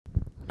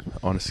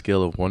On a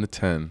scale of 1 to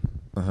 10,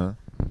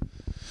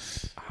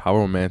 how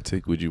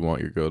romantic would you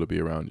want your girl to be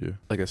around you?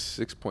 Like a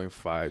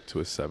 6.5 to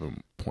a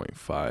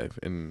 7.5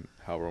 in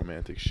how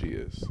romantic she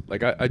is.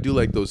 Like I do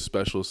like those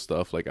special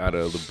stuff, like out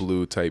of the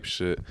blue type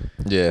shit.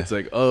 Yeah. It's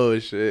like, oh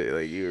shit,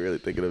 like you're really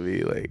thinking of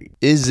me. Like,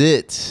 is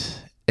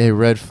it a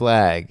red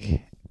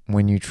flag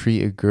when you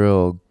treat a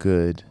girl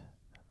good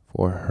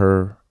for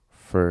her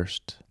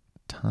first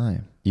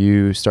time?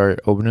 You start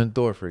opening the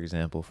door, for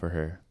example, for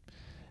her,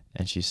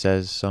 and she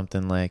says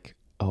something like,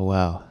 "Oh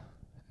wow,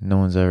 no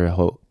one's ever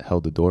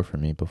held the door for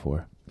me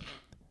before."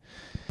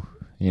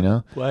 You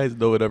know? why has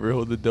no one ever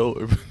held the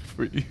door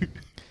for you?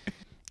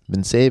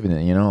 Been saving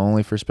it,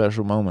 only for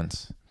special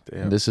moments.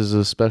 Damn. And this is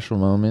a special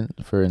moment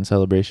in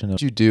celebration of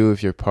what you do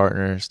if your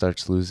partner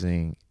starts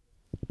losing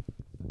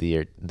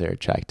their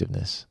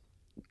attractiveness.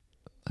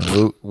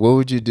 What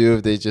would you do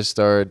if they just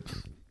start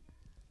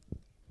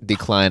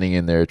declining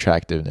in their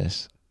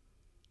attractiveness?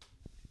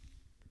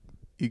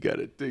 You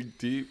gotta dig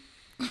deep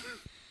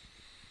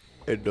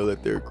and know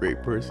that they're a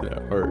great person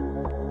at heart.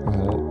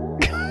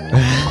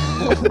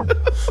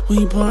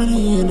 We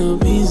party in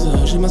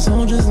Ibiza. She my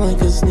soul just like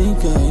a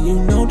sneaker. You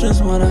know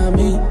just what I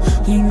mean.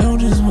 You know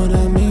just what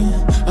I mean.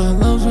 I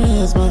love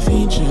her as my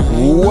feature.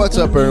 What's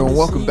up, everyone?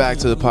 Welcome back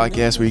to the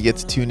podcast where you get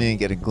to tune in and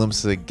get a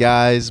glimpse of the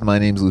guys. My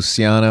name's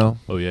Luciano.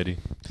 Oh, Yeti.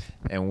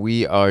 And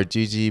we are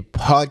GG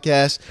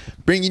Podcast,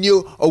 bringing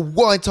you a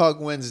Wine Talk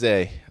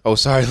Wednesday. Oh,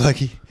 sorry,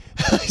 Lucky.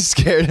 I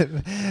scared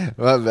him.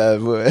 My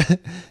bad, boy.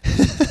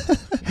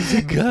 He's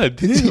like, God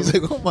damn. He's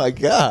like, oh my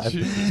God.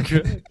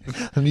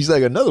 And he's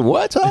like, another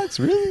Wine Talks?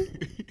 Really?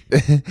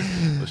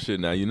 Well, shit,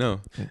 now you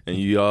know. And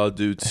you all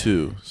do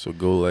too. So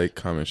go like,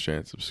 comment, share,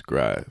 and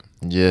subscribe.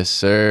 Yes,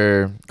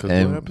 sir.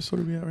 Because what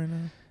episode are we at right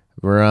now?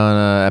 We're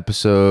on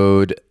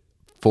episode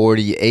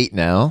 48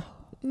 now.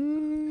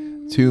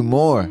 Two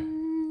more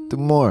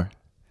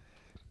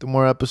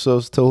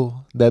episodes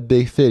till that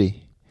big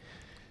 50.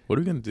 What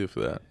are we going to do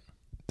for that?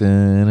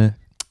 Dun, What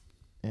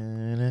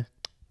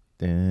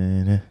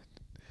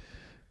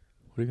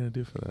are you going to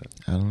do for that?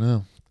 I don't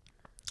know.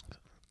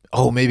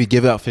 Oh, maybe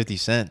give out 50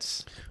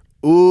 cents.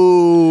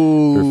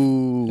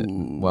 Ooh.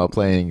 While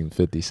playing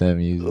 50 Cent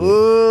music.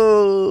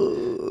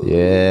 Ooh.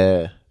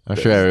 Yeah. I'm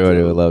sure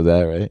everybody would love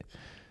that, right?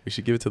 We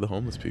should give it to the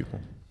homeless people.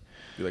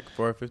 Be like,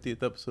 for our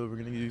 50th episode, we're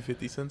going to give you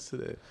 50 cents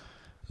today.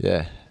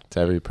 Yeah. To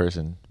every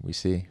person we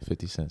see,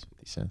 50 cents,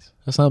 50 cents.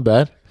 That's not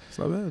bad. It's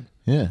not bad.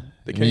 Yeah.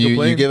 They can't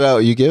complain. You give out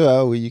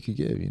what you could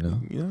give,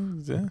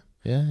 Yeah.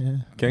 Yeah.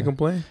 Can't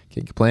complain.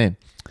 Can't complain.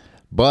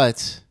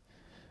 But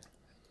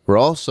we're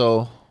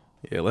also...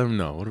 Yeah, let them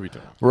know. What are we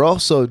doing? We're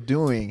also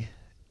doing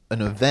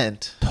an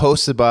event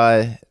hosted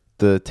by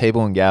the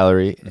Table and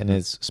Gallery, and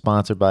it's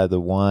sponsored by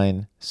the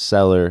Wine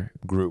Cellar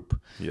Group.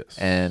 Yes.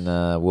 And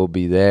we'll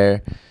be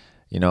there,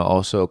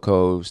 also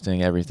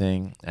co-hosting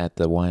everything at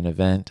the wine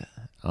event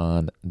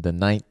on the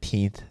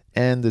 19th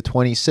and the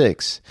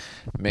 26th.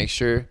 Make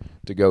sure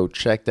to go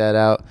check that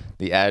out.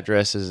 The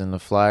address is in the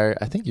flyer.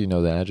 I think you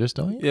know the address,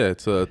 don't you? Yeah,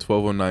 it's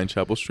 1209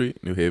 Chapel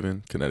Street, New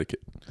Haven, Connecticut.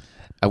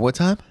 At what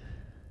time?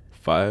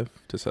 5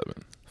 to 7.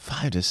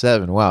 5 to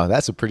 7. Wow,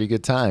 that's a pretty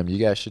good time. You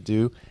guys should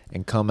do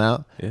and come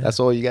out. Yeah. That's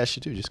all you guys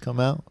should do. Just come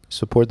out,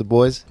 support the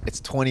boys. It's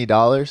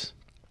 $20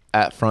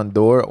 at front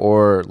door,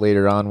 or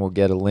later on we'll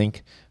get a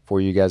link for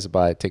you guys to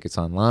buy tickets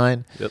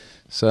online. Yep.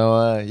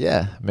 So,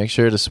 make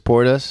sure to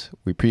support us.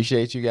 We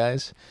appreciate you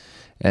guys.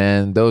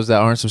 And those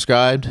that aren't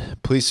subscribed,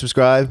 please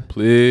subscribe.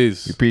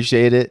 Please. We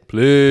appreciate it.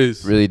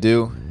 Please. Really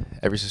do.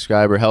 Every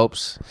subscriber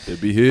helps.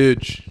 It'd be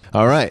huge.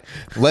 All right.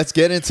 Let's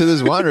get into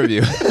this wine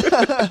review.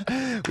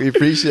 We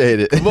appreciate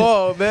it. Come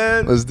on,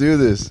 man. Let's do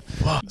this.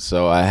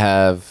 So I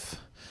have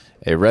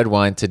a red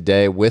wine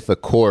today with a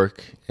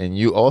cork, and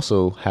you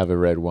also have a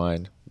red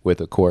wine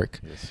with a cork.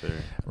 Yes, sir.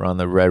 We're on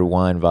the red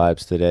wine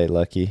vibes today,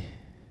 Lucky.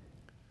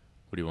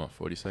 What do you want,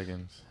 40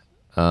 seconds?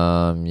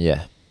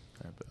 Yeah.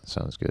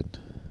 Sounds good.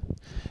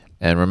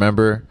 And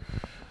remember,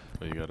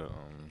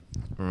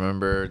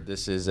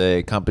 this is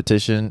a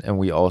competition, and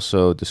we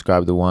also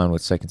describe the wine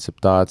with second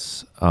sip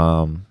thoughts.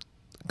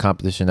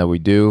 Competition that we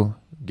do,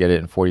 get it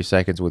in 40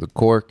 seconds with a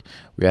cork.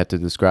 We have to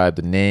describe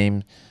the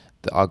name,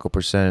 the alcohol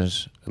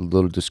percentage, a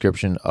little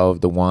description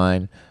of the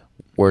wine,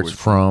 where it's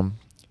from,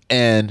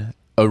 and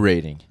a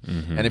rating.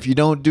 Mm-hmm. And if you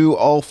don't do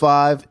all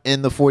 5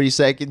 in the 40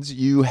 seconds,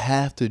 you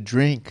have to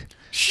drink.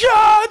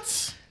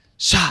 Shots!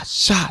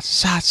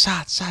 Shots.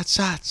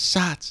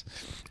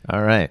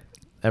 All right,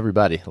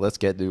 everybody, let's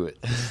get to it.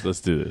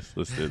 Let's do this.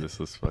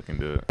 Let's fucking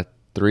do it.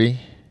 3,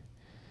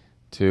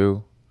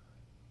 2,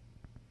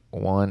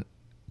 1,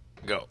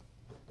 go.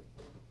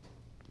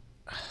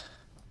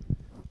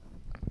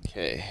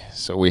 Okay,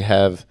 so we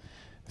have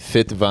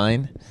Fit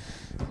Vine.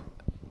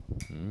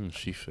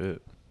 She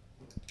fit.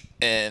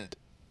 And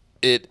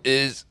it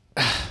is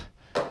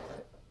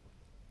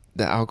the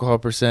alcohol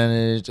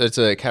percentage. It's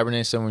a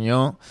Cabernet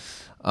Sauvignon.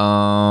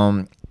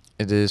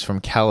 It is from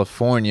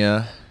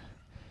California.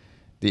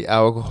 The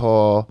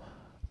alcohol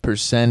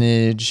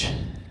percentage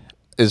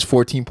is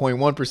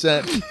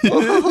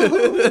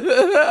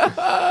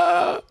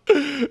 14.1%.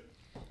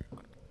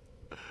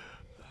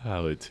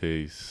 How it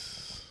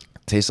tastes.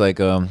 Tastes like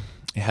it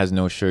has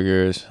no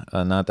sugars,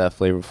 not that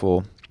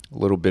flavorful, a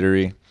little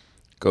bittery.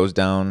 Goes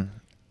down.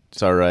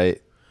 It's all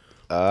right.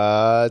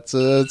 It's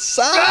a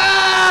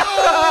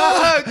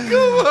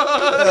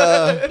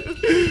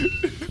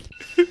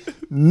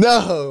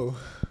no.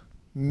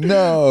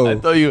 I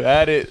thought you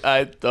had it.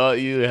 I'm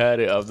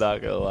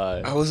not gonna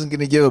lie. I wasn't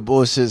gonna give a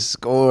bullshit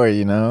score,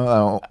 you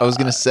know. I was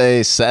gonna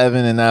say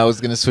 7, and I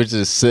was gonna switch it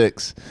to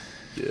 6.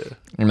 Yeah.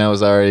 And I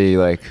was already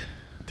like,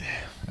 damn.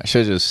 I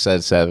should have just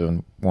said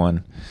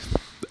 7-1.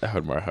 I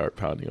heard my heart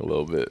pounding a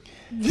little bit.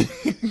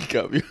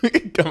 got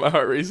my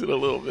heart racing a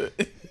little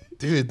bit.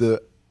 Dude,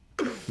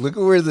 look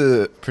at where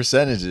the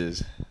percentage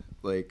is.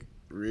 Like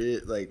right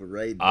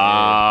there.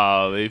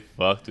 Oh, they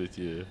fucked with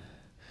you.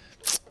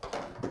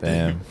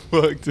 Damn.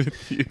 Fucked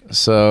with you.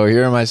 So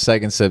here are my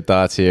second sip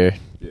thoughts here.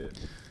 Yeah.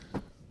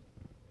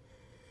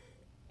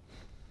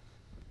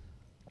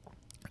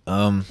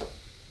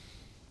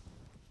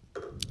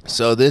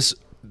 So this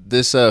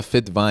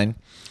fifth vine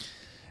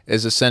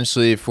is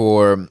essentially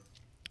for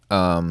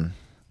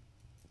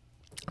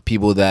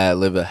people that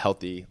live a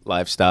healthy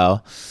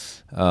lifestyle.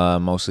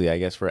 Mostly, I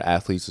guess, for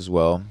athletes as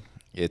well.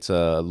 It's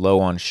low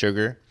on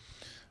sugar,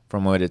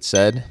 from what it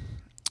said.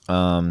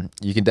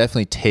 You can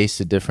definitely taste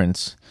the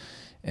difference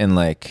in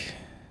like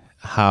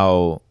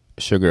how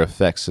sugar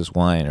affects this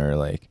wine, or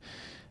like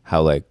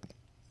how like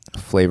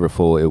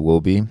flavorful it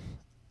will be,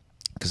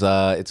 because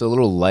it's a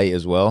little light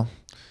as well.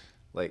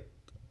 Like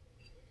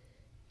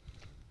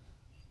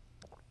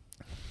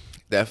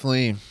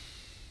definitely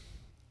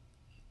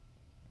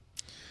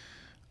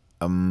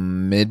a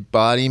mid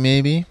body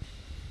maybe,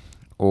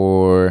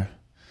 or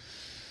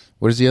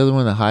what is the other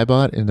one? The high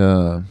body and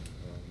the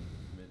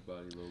mid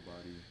body, low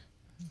body,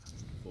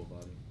 full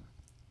body.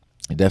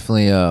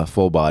 definitely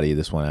full body.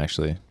 This one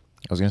actually, I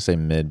was gonna say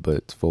mid, but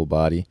it's full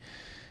body.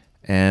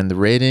 And the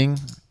rating,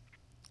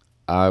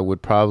 I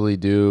would probably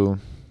do.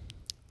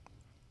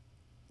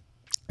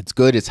 It's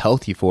good. It's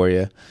healthy for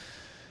you.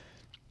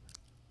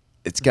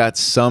 It's got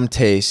some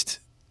taste.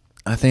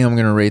 I think I'm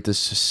gonna rate this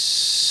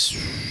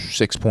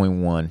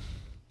 6.1.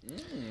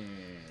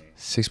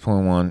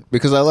 6.1,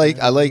 because I like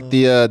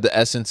the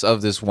essence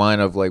of this wine,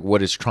 of like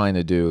what it's trying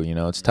to do. You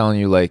know, it's telling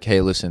you like,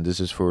 hey, listen, this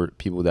is for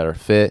people that are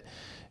fit.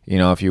 You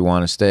know, if you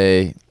want to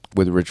stay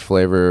with rich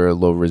flavor,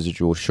 low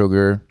residual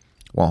sugar,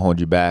 won't hold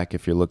you back.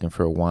 If you're looking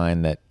for a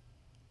wine that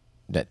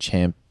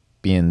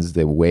champions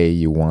the way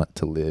you want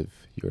to live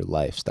your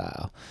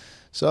lifestyle.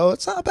 So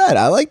it's not bad.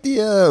 I like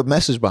the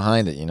message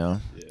behind it, you know.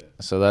 Yeah.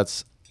 So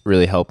that's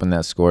really helping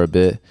that score a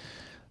bit.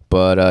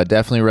 But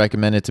definitely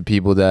recommend it to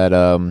people that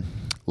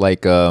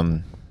like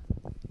not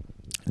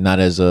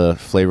as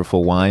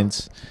flavorful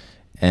wines,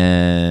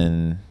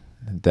 and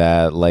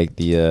that like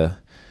the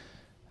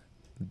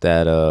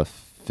that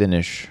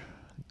finish,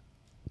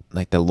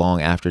 like the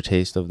long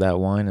aftertaste of that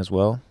wine as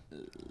well.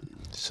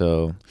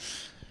 So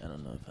I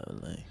don't know if I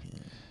would like it.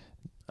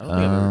 I don't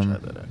think I've ever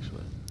tried that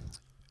actually.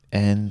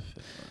 And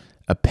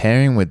a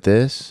pairing with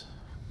this,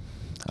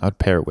 I'd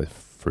pair it with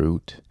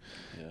fruit.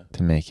 Yeah.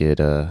 To make it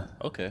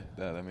Okay,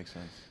 yeah, that makes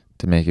sense.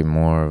 to make it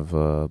more of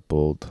a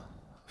bold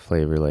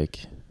flavor,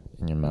 like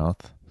in your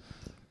mouth.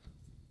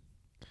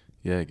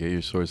 Yeah, get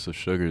your source of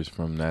sugars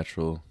from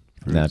natural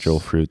fruits. Natural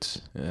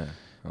fruits. Yeah,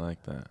 I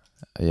like that.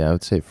 Yeah, I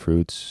would say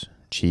fruits,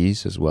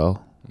 cheese as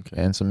well,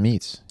 Okay. and some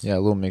meats. Yeah,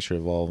 a little mixture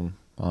of all of them,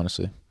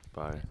 honestly.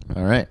 Fire.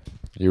 All right,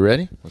 you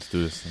ready? Let's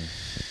do this thing.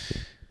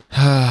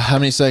 How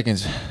many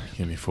seconds?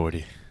 Give me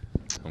 40.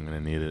 I'm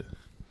gonna need it.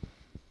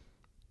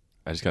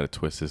 I just gotta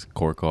twist this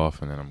cork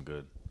off and then I'm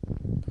good.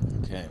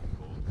 Okay.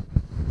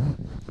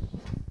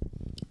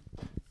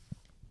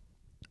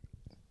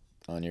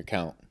 On your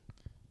count.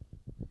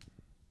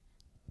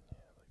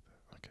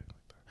 Okay.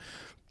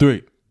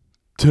 3,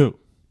 2,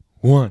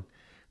 1,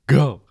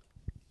 go.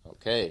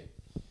 Okay.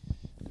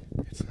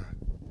 It's not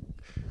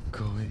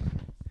going.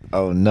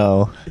 Oh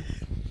no.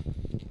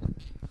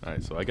 All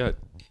right, so I got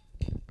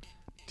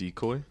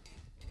decoy,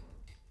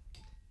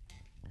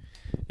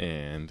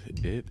 and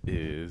it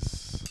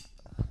is.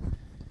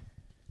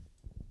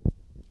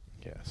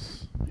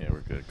 Yes. Yeah,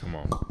 we're good. Come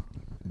on.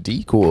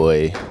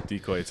 Decoy.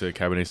 Decoy. It's a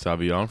Cabernet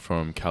Sauvignon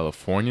from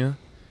California.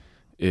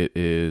 It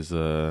is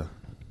okay.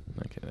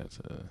 That's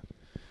a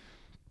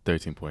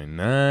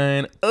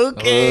 13.9.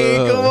 Okay,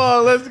 come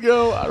on, let's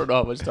go. I don't know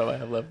how much time I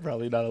have left.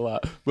 Probably not a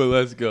lot, but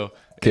let's go.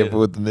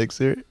 Careful with the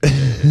mixer.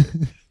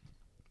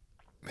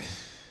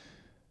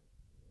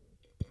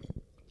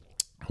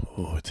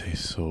 Oh, it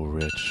tastes so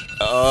rich.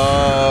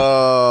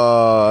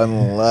 Oh,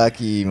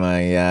 unlucky,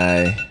 my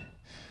guy.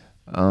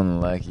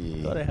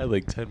 Unlucky. I thought I had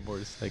like 10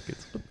 more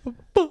seconds. What the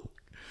fuck?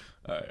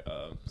 All right,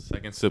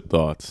 second sip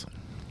thoughts.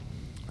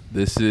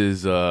 This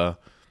is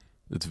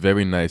it's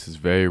very nice. It's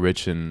very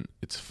rich in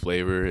its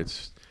flavor.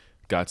 It's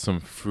got some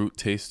fruit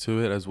taste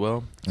to it as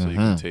well. So you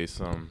can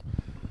taste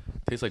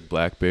tastes like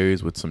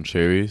blackberries with some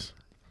cherries.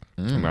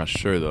 I'm not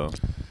sure though.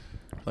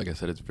 Like I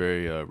said, it's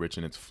very rich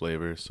in its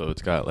flavor. So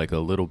it's got like a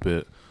little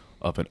bit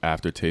of an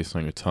aftertaste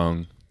on your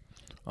tongue.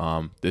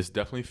 This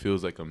definitely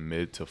feels like a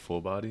mid to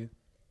full body.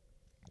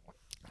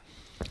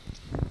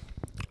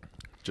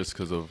 just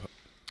because of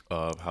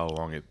how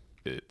long it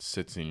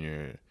sits in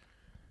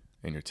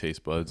your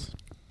taste buds.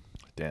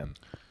 Damn.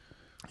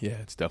 Yeah,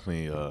 it's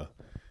definitely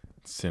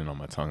sitting on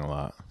my tongue a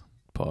lot.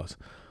 Pause.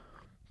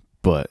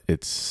 But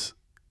it's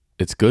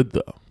good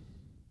though.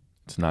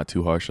 It's not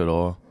too harsh at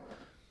all.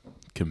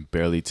 Can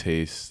barely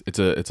taste. It's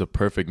a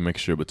perfect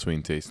mixture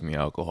between tasting the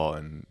alcohol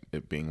and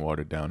it being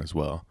watered down as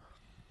well.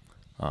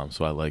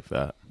 So I like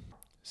that.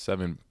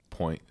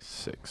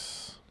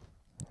 7.6.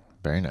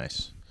 Very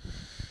nice.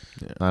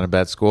 Yeah. Not a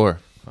bad score.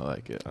 I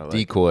like it. I like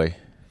Decoy. it.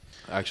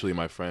 Actually,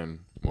 my friend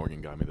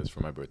Morgan got me this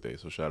for my birthday,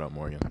 so shout out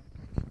Morgan.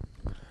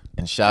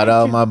 And shout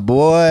out my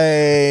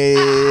boy.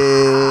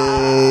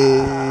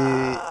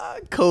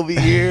 Kobe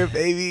here,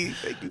 baby.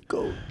 Thank you,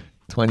 Kobe.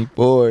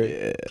 24.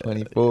 Yeah.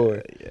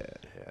 24.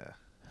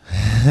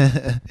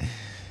 Yeah.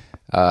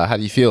 How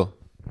do you feel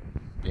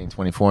being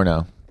 24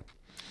 now?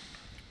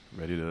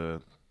 Ready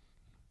to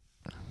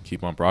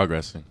keep on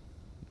progressing.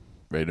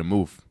 Ready to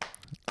move.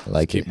 I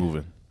like Just keep it.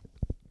 moving.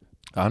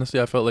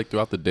 Honestly, I felt like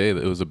throughout the day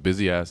that it was a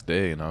busy ass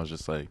day, and I was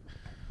just like,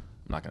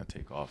 I'm not gonna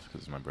take off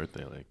because it's my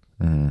birthday. Like,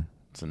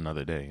 it's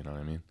another day. You know what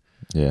I mean?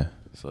 Yeah.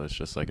 So it's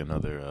just like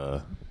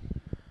another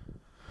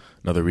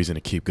reason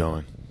to keep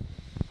going.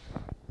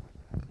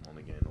 I'm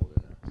only getting older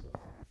now, so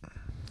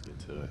let's get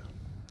to it.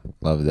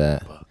 Love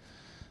that. But,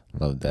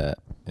 Love that.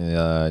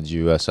 Did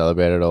you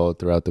celebrate at all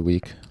throughout the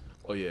week?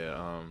 oh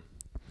yeah,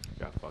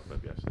 got fucked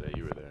up yesterday.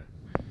 You were there.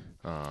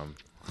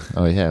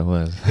 Oh yeah, it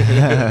was.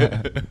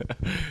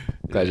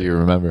 Glad you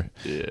remember.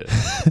 Yeah.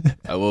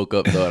 I woke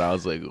up though and I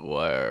was like,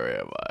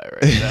 where am I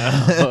right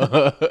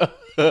now?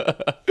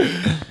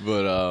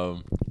 But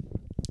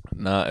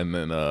nah, and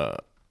then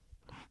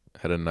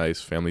had a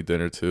nice family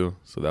dinner too,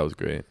 so that was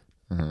great.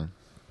 Mm-hmm.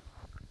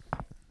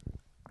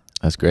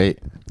 That's great.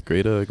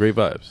 Great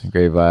vibes.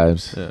 Great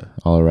vibes. Yeah.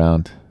 All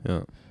around.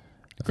 Yeah.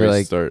 I feel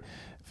like start.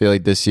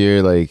 this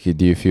year, like,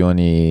 do you feel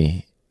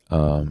any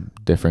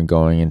different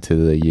going into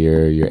the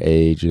year, your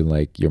age and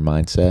like your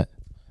mindset?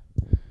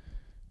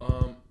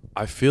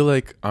 I feel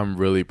like I'm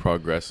really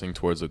progressing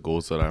towards the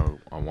goals that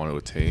I want to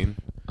attain.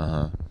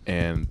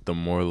 And the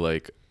more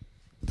like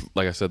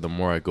I said, the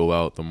more I go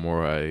out, the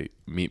more I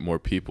meet more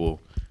people,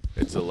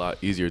 it's a lot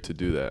easier to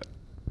do that.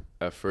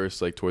 At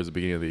first, like towards the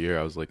beginning of the year,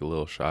 I was like a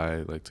little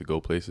shy, like to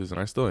go places, and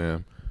I still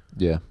am.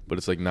 Yeah. But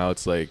it's like now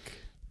it's like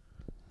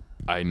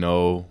I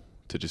know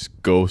to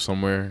just go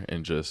somewhere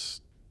and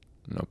just,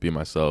 you know, be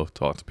myself,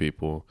 talk to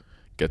people,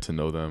 get to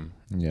know them.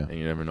 Yeah. And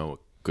you never know what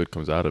good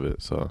comes out of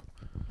it. So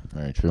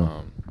Very true.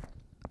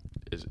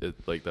 it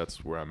like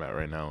that's where I'm at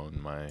right now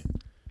in my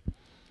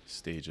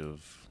stage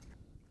of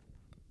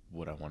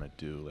what I want to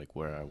do, like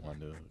where I want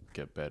to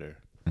get better.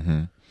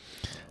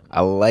 I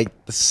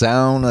like the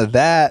sound of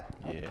that.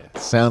 Yeah.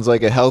 Sounds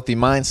like a healthy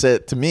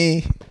mindset to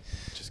me.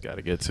 Just got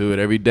to get to it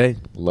every day.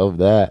 Love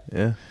that.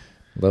 Yeah.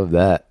 Love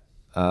that.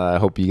 I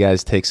hope you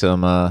guys take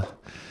some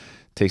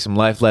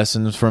life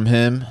lessons from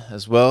him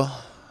as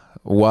well.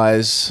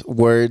 Wise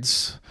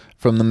words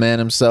from the man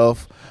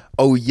himself.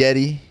 Oh,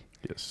 Yeti.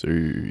 Yes,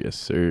 sir. Yes,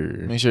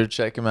 sir. Make sure to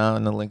check him out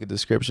in the link in the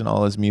description.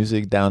 All his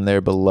music down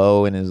there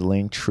below in his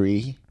link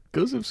tree.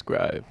 Go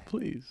subscribe,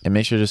 please. And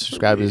make sure to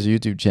subscribe to his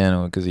YouTube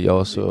channel because he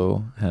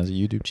also has a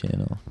YouTube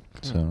channel.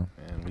 So,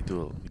 and we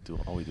do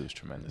all we do is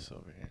tremendous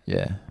over here.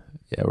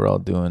 yeah, we're all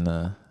doing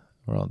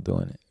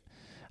it.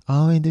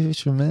 All we do is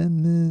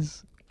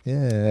tremendous.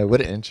 Yeah, what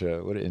an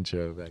intro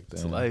back then.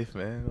 It's life,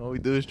 man. All we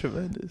do is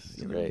tremendous.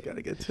 You know, Right. you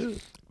gotta get to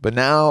it. But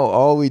now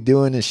all we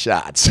doing is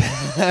shots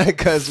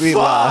because we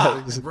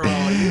lost, bro.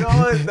 You know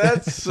what?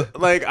 That's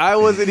like I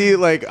wasn't even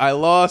like I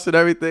lost and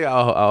everything.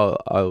 I'll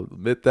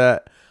admit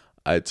that.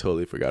 I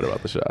totally forgot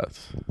about the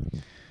shots.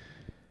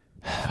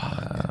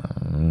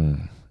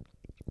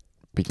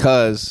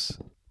 Because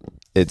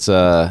it's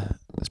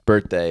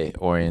birthday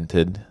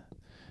oriented.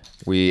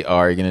 We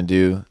are gonna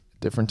do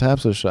different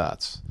types of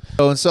shots.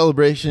 So in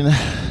celebration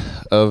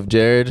of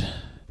Jared,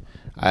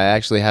 I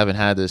actually haven't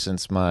had this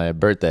since my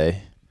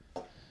birthday,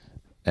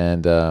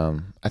 and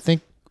I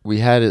think we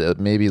had it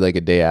maybe like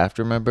a day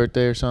after my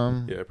birthday or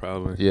something. Yeah,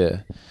 probably.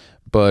 Yeah,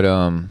 but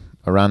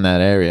around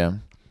that area,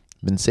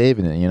 been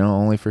saving it,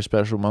 only for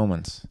special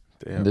moments.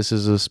 Damn. And this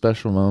is a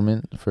special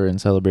moment in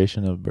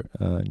celebration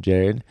of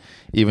Jared,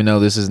 even though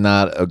this is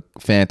not a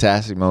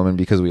fantastic moment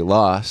because we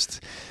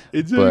lost.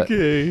 It's but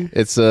okay.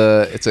 It's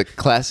a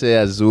Clase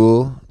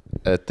Azul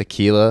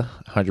tequila,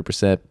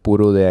 100%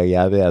 puro de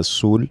agave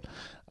azul,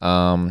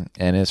 and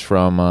it's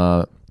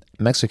from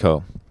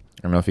Mexico.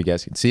 I don't know if you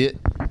guys can see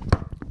it. There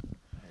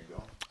you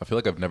go. I feel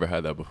like I've never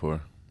had that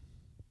before.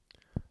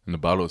 And the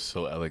bottle is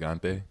so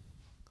elegante.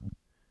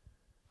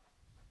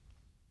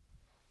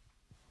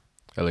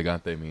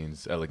 Elegante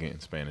means elegant in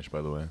Spanish,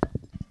 by the way.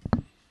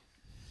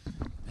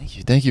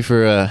 Thank you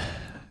for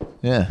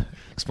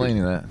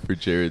explaining that. For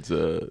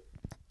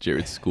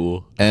Jared's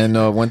school. And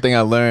one thing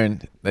I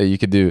learned that you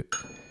could do,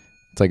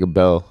 it's like a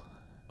bell.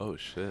 Oh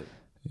shit.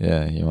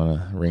 Yeah, you want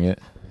to ring it?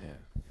 Yeah.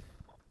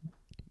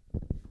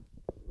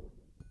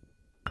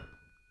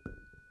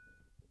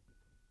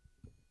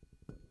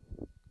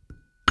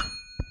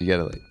 You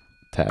gotta like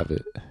tap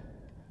it.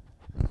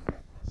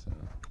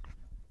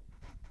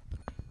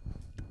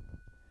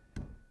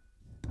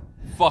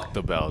 Fuck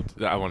the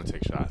belt. I want to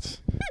take shots.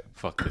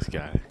 Fuck this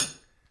guy.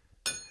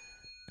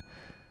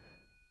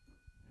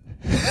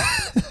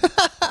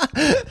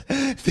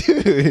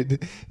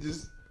 Dude,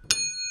 just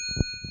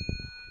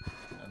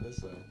on this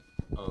side.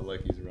 Oh,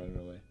 like he's running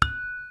away.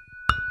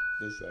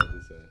 This side,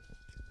 this side.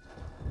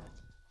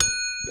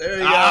 There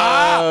we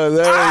go.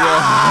 There we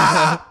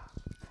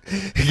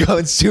go.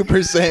 Going Super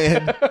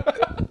Saiyan.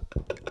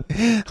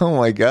 Oh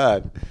my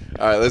God.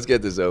 All right, let's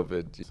get this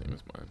open. Same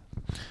as mine.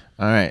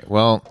 All right.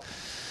 Well,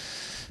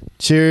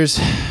 cheers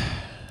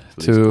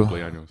Feliz to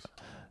cumpleaños.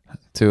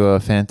 a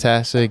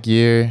fantastic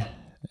year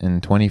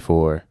in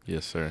 24.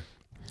 Yes, sir.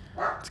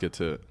 Let's get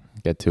to it.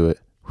 Get to it.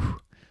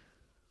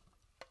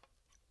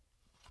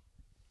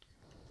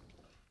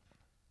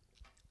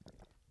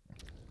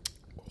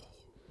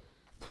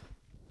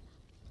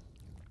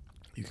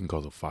 You can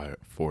cause a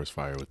forest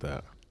fire with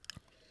that.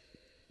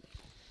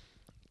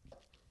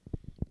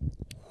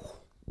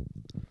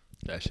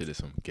 That shit is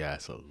some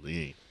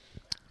gasoline.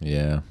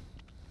 Yeah.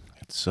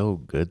 It's so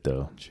good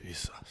though.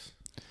 Jesus.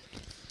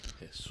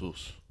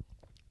 Jesus.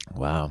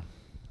 Wow.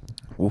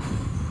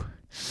 Oof.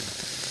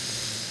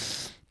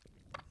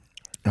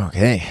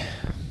 Okay.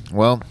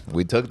 Well,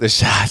 we took the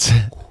shots.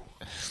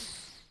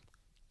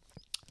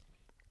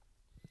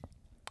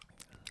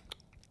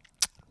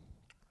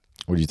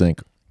 What do you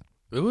think?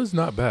 It was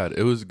not bad.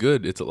 It was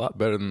good. It's a lot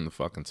better than the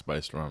fucking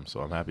spiced rum,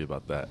 so I'm happy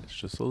about that. It's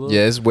just a little...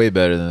 Yeah, it's way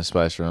better than the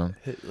spice rum.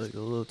 Hit like a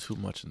little too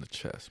much in the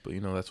chest, but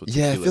you know, that's what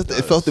Yeah, tequila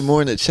it felt it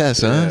more in the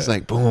chest, huh? Yeah. It's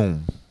like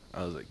boom.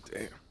 I was like,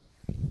 damn.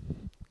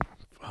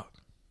 Fuck.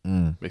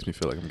 Mm. Makes me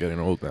feel like I'm getting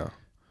old now.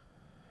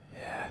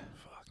 Yeah.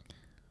 Fuck.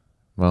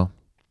 Well,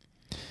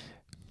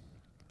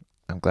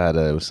 I'm glad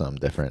it was something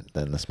different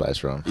than the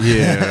spice rum.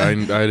 Yeah, I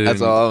didn't...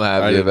 That's all I'm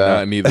happy I did about.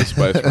 not need the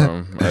spice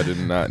rum. I did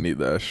not need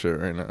that shit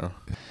right now.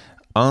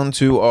 On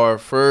to our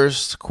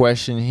first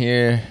question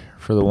here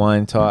for the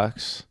wine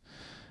talks.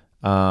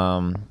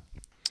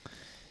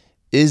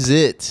 Is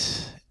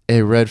it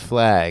a red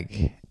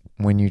flag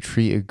when you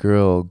treat a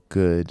girl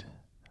good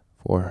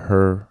for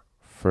her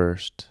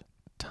first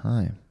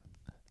time?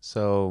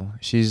 So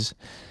she's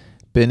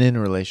been in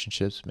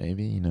relationships,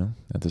 maybe, you know,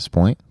 at this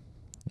point,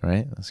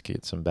 right? Let's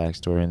get some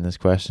backstory in this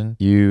question.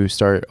 You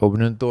start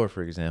opening the door,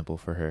 for example,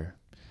 for her,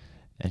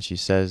 and she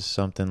says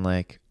something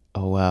like,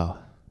 "Oh, wow.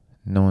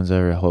 No one's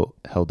ever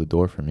held the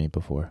door for me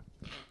before."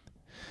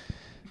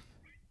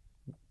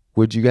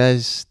 Would you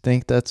guys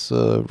think that's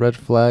a red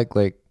flag?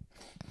 Like,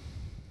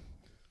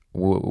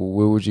 what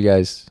would you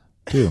guys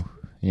do?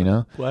 You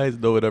know? Why has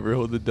no one ever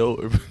held the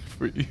door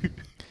for you?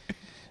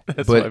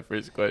 That's But- my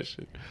first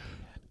question.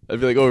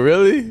 I'd be like, oh,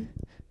 really?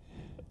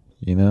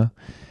 You know?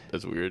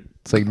 That's weird.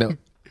 It's like, no,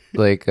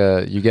 like,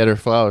 you get her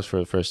flowers for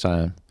the first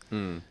time.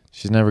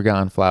 She's never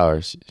gotten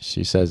flowers.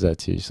 She says that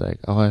to you. She's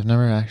like, "Oh, I've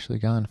never actually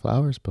gotten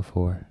flowers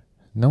before.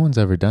 No one's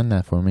ever done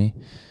that for me."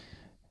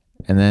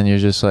 And then you're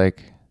just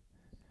like,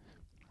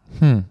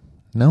 no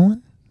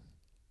one?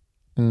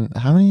 And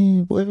how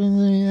many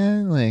boyfriends have you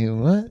had? Like,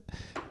 what?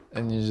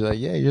 And you're just like,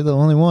 yeah, you're the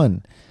only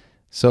one.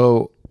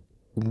 So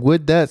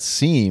would that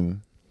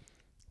seem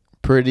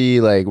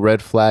pretty like red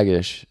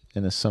flaggish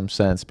in some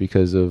sense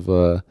because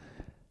of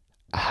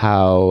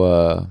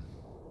how,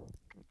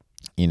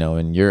 you know,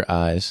 in your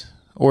eyes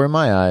or in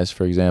my eyes,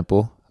 for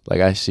example,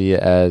 like I see it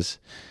as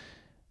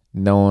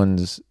no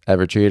one's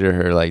ever treated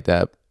her like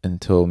that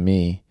until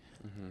me.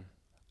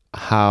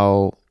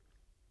 How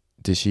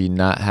did she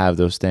not have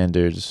those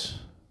standards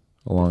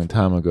a long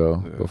time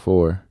ago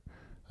before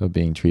of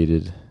being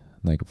treated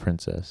like a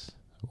princess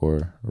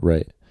or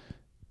right?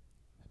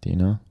 Do you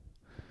know?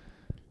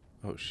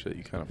 Oh, shit.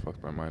 You kind of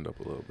fucked my mind up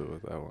a little bit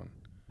with that one.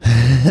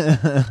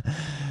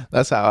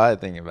 That's how I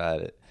think about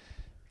it.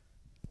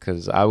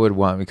 Because I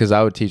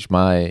would teach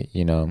my,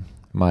 you know,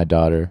 my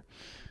daughter,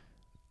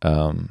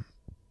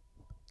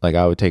 like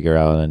I would take her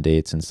out on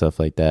dates and stuff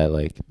like that.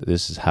 Like,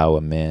 this is how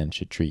a man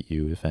should treat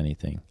you, if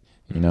anything,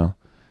 you know?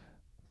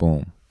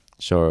 Boom.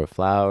 Show her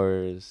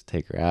flowers,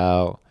 take her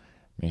out,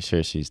 make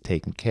sure she's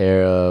taken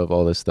care of,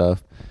 all this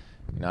stuff.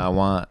 You know, I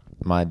want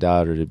my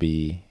daughter to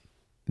be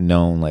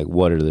known, like,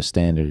 what are the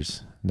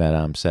standards that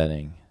I'm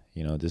setting?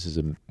 You know, this is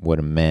what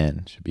a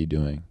man should be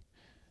doing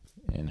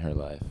in her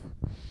life.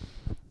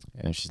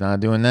 And if she's not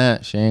doing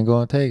that, she ain't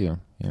going to take him,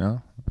 you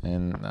know?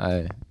 And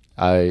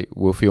I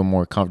will feel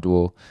more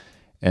comfortable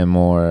and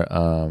more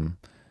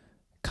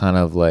kind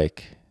of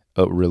like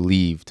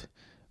relieved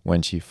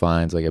when she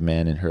finds like a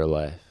man in her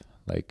life.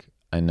 Like,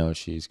 I know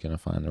she's going to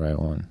find the right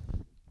one.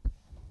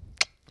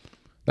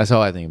 That's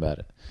how I think about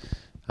it.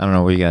 I don't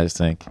know what you guys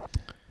think.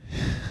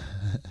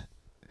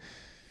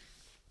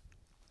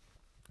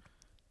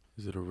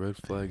 Is it a red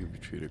flag if you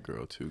treat a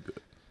girl too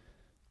good?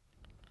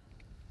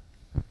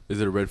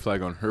 Is it a red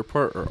flag on her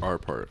part or our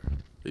part?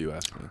 Are you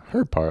asking?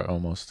 Her part,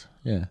 almost.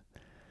 Yeah.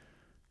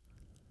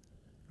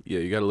 Yeah,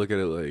 you got to look at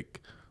it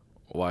like,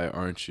 why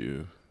aren't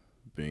you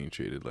being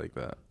treated like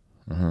that?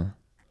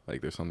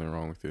 Like, there's something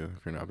wrong with you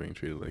if you're not being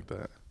treated like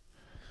that.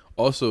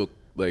 Also,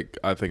 like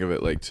I think of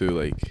it like too,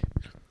 like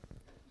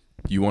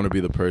you want to be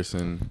the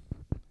person.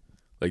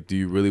 Like, do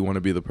you really want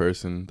to be the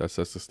person that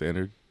sets the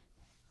standard?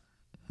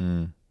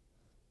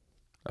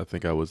 I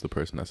think I was the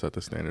person that set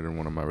the standard in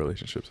one of my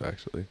relationships,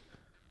 actually.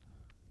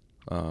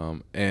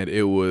 And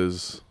it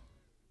was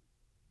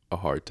a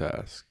hard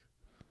task.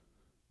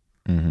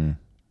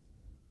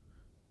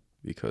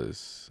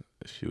 Because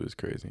she was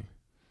crazy.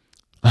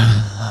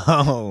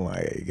 Oh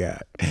my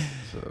God.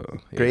 So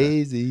yeah,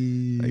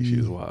 crazy. like she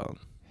was wild.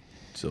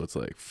 So it's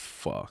like,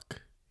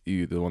 fuck.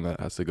 You the one that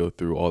has to go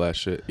through all that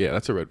shit. Yeah,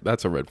 that's a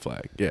red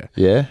flag. Yeah.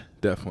 Yeah?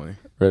 Definitely.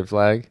 Red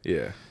flag?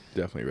 Yeah,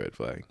 definitely red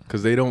flag.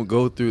 Because they don't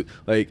go through,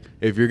 like,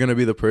 if you're going to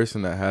be the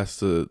person that has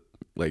to,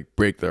 like,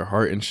 break their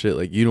heart and shit,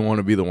 like, you don't want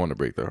to be the one to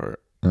break their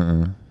heart.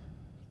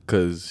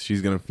 Because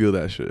she's going to feel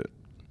that shit.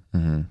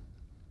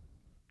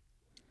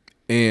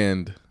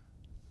 And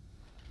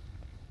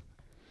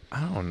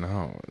I don't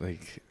know,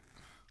 like,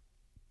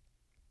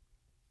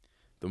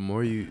 the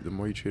more you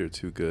treat her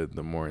too good,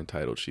 the more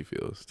entitled she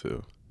feels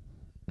too.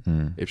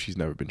 If she's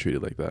never been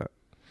treated like that.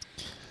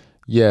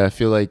 Yeah, I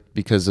feel like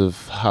because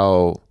of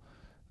how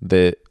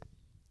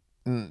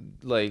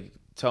like,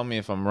 tell me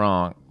if I'm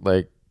wrong,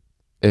 like,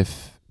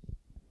 if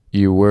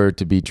you were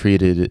to be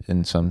treated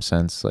in some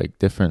sense like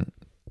different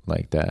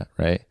like that,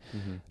 right?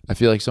 I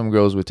feel like some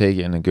girls would take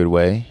it in a good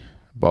way,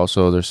 but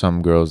also there's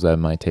some girls that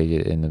might take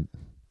it in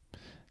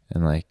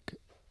like,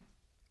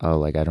 oh,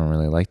 like, I don't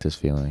really like this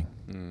feeling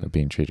of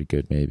being treated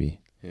good,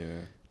 maybe.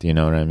 Yeah. Do you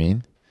know what I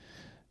mean?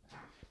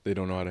 They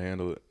don't know how to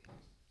handle it.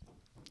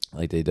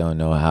 Like, they don't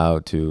know how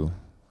to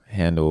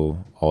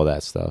handle all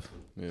that stuff.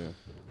 Yeah.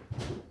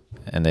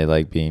 And they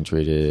like being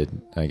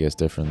treated, I guess,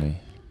 differently.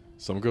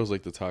 Some girls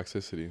like the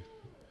toxicity.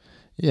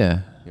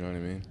 Yeah. You know what I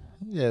mean?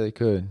 Yeah, they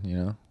could, you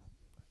know.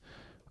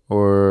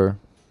 Or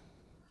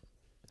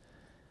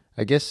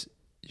I guess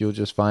you'll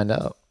just find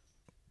out.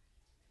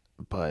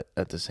 But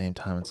at the same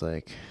time, it's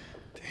like,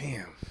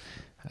 damn,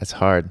 that's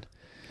hard.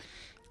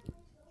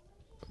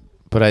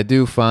 But I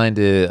do find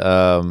it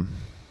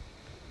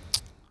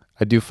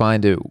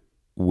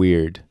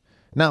weird.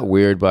 Not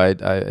weird,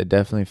 but I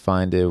definitely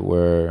find it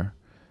where,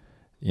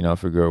 you know,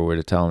 if a girl were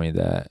to tell me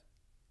that,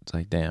 it's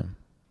like, damn.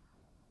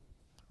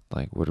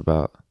 Like, what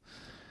about?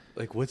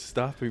 Like, what's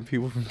stopping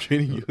people from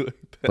treating you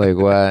like that? Like,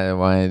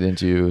 why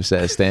didn't you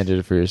set a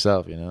standard for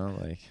yourself, you know?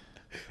 Like,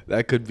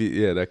 that could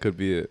be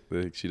it.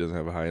 Like, she doesn't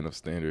have a high enough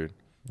standard.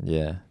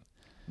 Yeah.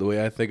 The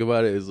way I think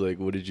about it is, like,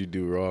 what did you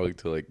do wrong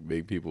to, like,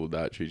 make people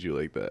not treat you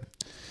like that?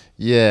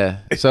 Yeah.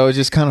 So it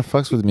just kind of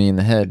fucks with me in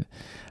the head.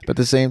 But at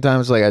the same time,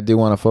 it's like, I do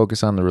want to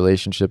focus on the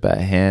relationship at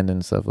hand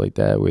and stuff like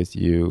that with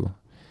you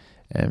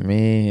and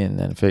me, and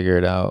then figure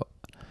it out.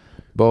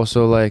 But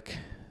also, like,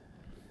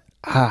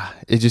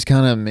 it just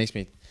kind of makes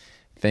me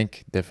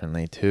think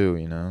differently too,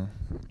 you know?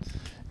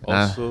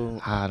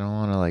 Also, I don't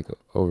want to, like,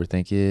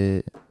 overthink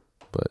it,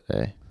 but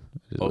hey.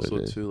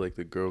 Also, too, like,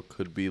 the girl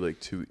could be, like,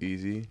 too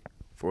easy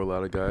for a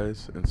lot of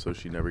guys, and so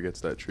she never gets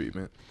that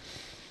treatment.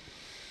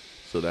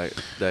 So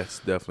that's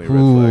definitely a red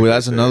flag. Ooh,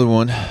 that's right another there.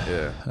 one.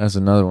 Yeah. That's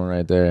another one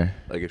right there.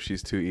 Like, if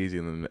she's too easy,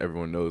 and then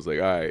everyone knows, like,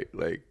 all right,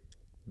 like,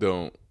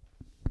 don't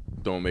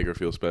make her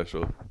feel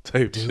special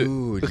type shit.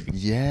 Dude,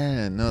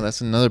 yeah. No,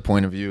 that's another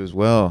point of view as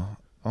well.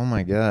 Oh,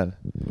 my God.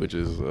 Which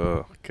is,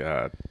 oh,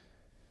 God.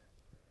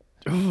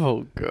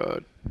 Oh,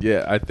 God.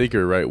 Yeah, I think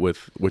you're right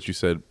with what you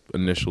said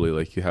initially.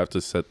 Like, you have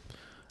to set,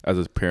 as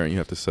a parent, you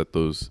have to set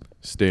those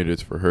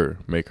standards for her.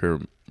 Make her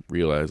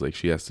realize, like,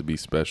 she has to be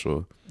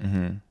special.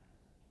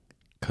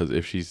 Because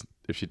if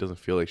she doesn't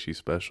feel like she's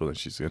special, then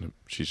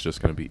she's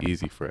just gonna be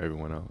easy for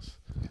everyone else.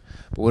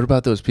 But what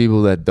about those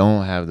people that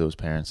don't have those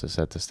parents to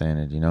set the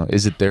standard, you know?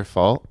 Is it their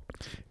fault?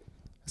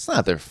 It's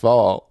not their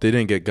fault. They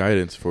didn't get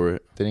guidance for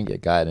it. They didn't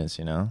get guidance,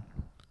 you know?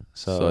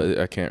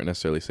 So I can't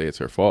necessarily say it's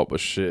her fault, but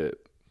shit.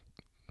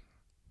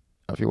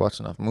 If you watch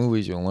enough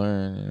movies, you'll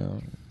learn, you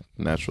know?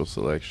 Natural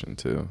selection,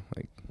 too.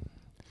 Like,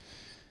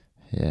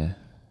 yeah.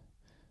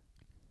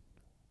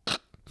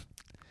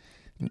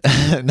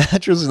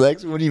 Natural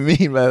selection? What do you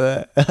mean by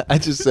that? I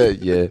just said,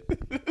 yeah.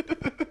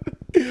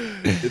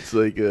 It's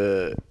like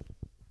you're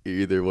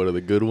either one of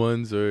the good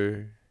ones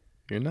or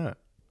you're not.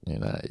 You're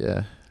not,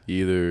 yeah.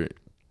 Either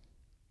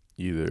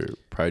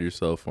pride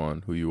yourself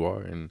on who you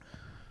are and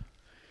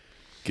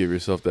give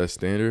yourself that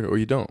standard, or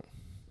you don't.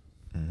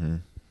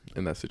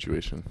 In that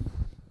situation.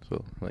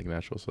 So, like,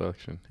 natural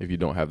selection, if you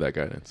don't have that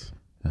guidance.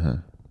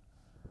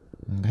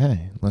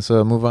 Okay, let's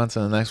move on to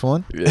the next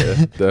one.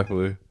 Yeah,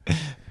 definitely.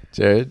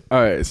 Jared?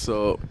 All right,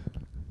 so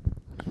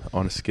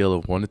on a scale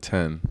of 1 to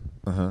 10,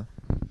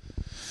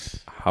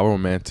 how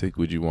romantic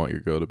would you want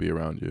your girl to be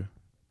around you?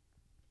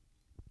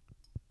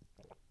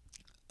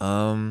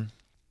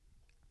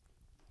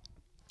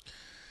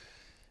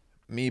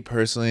 Me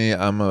personally,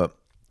 I'm a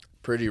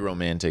pretty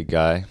romantic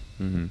guy.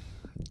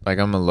 Like,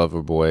 I'm a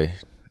lover boy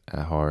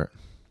at heart.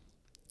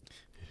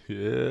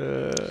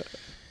 Yeah.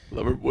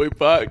 Lover Boy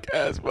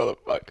Podcast,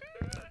 motherfucker.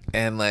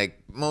 And, like,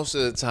 most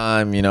of the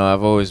time, you know,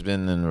 I've always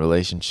been in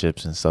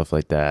relationships and stuff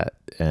like that.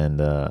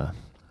 And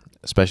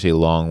especially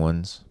long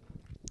ones.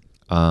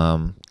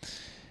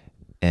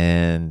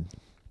 And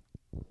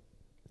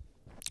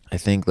I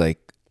think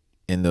like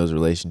in those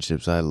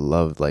relationships, I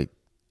love like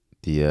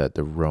the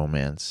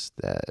romance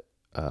that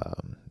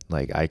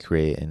like I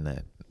create and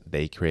that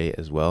they create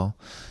as well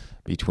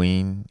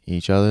between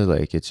each other.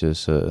 Like it's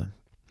just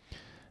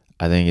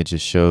I think it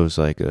just shows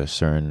like a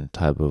certain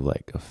type of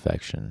like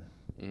affection,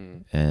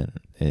 and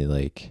it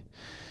like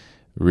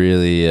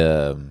really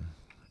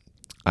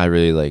I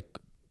really like,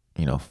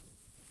 you know,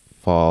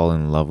 fall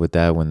in love with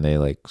that when they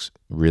like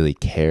really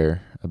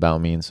care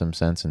about me in some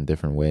sense in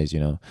different ways, you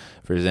know.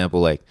 For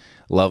example, like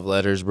love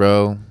letters,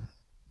 bro.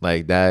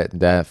 Like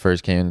that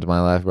first came into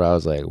my life, bro. I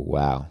was like,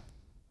 wow,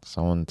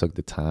 someone took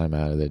the time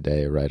out of their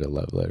day to write a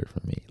love letter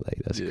for me. Like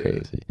that's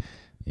crazy,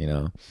 you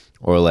know.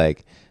 Or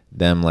like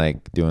them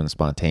like doing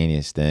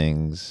spontaneous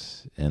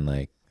things and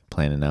like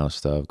planning out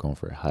stuff, going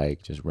for a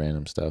hike, just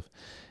random stuff,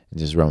 and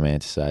just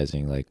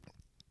romanticizing like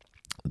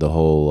the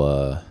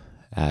whole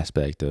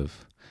aspect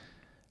of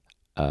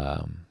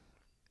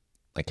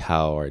like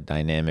how our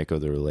dynamic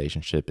of the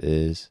relationship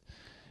is.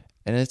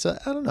 And it's I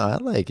don't know, I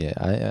like it.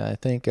 I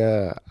think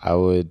I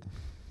would.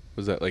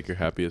 Was that like your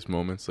happiest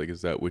moments? Like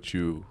is that what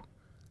you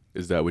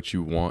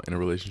want in a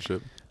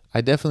relationship? I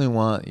definitely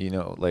want, you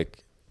know,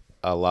 like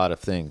a lot of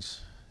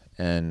things.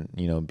 And,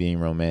 you know, being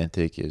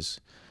romantic is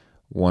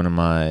one of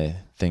my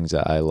things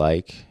that I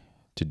like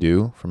to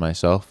do for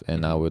myself,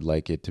 and I would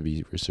like it to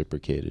be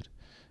reciprocated.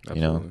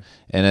 Absolutely. You know,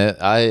 and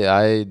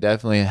I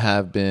definitely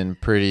have been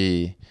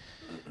pretty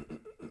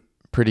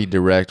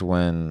direct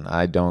when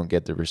I don't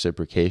get the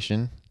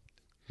reciprocation.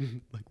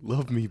 Like,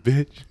 love me,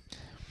 bitch.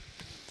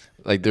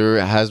 Like there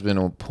has been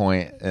a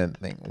point in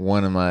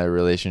one of my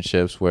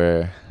relationships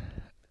where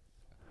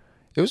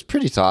it was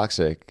pretty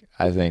toxic.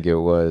 I think it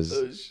was.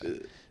 Oh,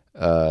 shit.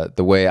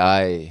 The way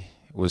I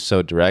was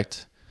so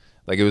direct,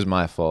 like it was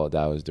my fault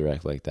that I was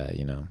direct like that,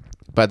 you know.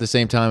 But at the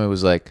same time, it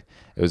was like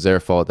it was their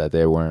fault that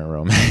they weren't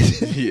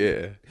romantic.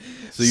 Yeah.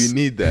 So you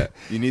need that.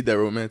 You need that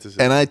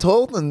romanticism. And I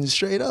told them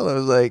straight up, I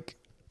was like,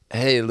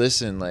 hey,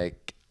 listen,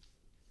 like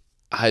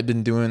I've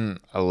been doing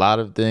a lot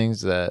of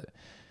things that,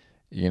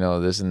 you know,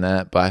 this and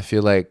that, but I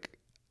feel like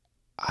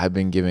I've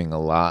been giving a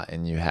lot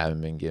and you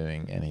haven't been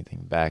giving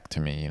anything back to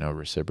me, you know,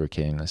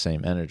 reciprocating the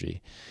same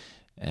energy.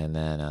 And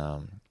then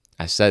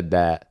I said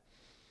that.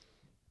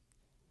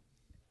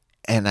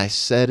 And I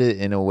said it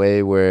in a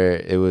way where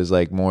it was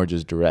like more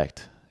just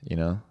direct, you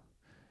know?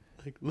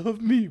 Like,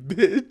 love me,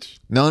 bitch.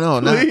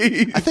 No.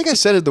 I think I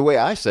said it the way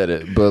I said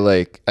it, but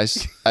like I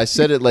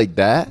said it like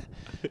that,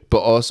 but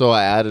also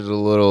I added a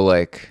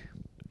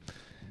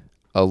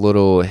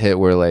little hit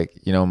where like,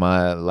 you know,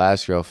 my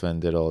last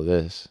girlfriend did all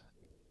this.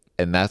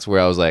 And that's where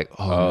I was like,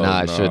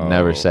 I should have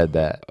never said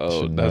that.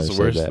 Oh, that's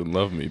worse than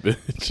love me,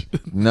 bitch.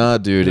 No,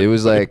 dude. It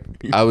was like,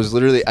 I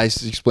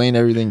explained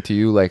everything to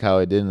you like how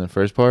I did in the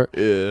first part.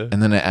 Yeah.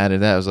 And then I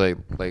added that. I was like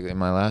in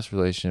my last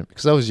relationship,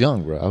 because I was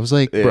young, bro. I was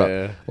like,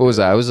 bro, what was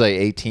I? I was like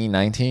 18,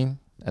 19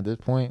 at this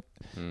point.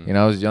 You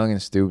know, I was young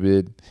and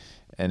stupid.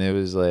 And it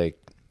was like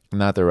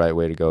not the right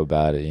way to go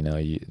about it. You know,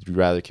 you'd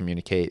rather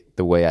communicate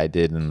the way I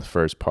did in the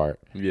first part.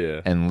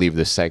 Yeah. And leave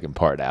the second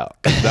part out.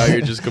 Now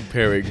you're just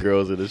comparing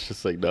girls and it's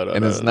just like, no.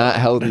 And it's not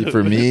healthy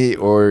for me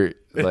or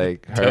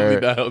like her. Definitely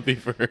not healthy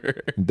for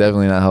her.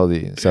 Definitely not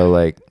healthy. So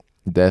like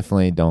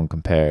definitely don't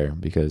compare,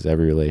 because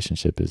every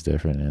relationship is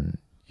different and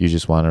you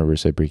just want to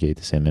reciprocate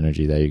the same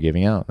energy that you're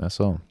giving out. That's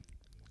all.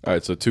 All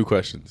right. So 2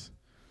 questions.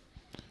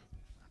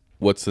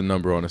 What's the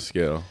number on a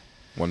scale?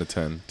 1 to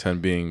 10. 10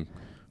 being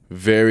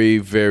very,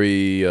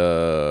 very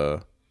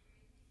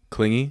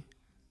clingy.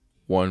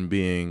 1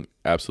 being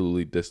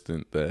absolutely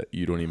distant, that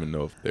you don't even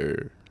know if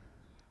they're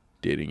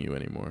dating you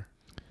anymore.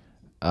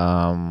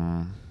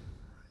 On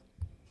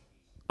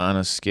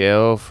a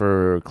scale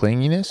for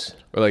clinginess?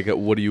 Or like,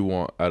 what do you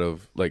want out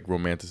of like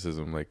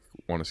romanticism? Like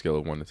on a scale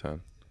of 1 to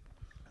 10.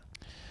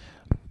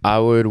 I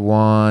would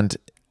want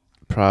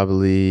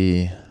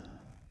probably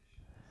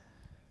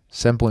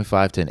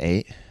 7.5 to an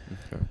 8.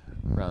 Okay.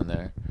 Around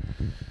there.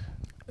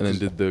 And then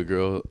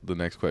the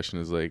next question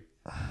is like,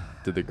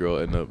 did the girl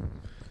end up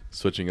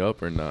switching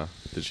up or nah?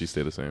 Did she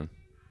stay the same?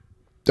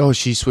 Oh,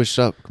 she switched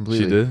up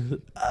completely. She did?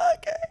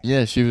 Okay.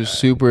 Yeah, she was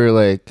super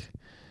like,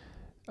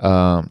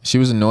 she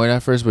was annoyed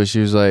at first, but she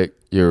was like,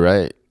 you're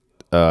right.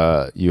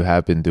 You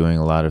have been doing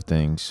a lot of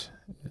things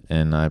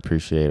and I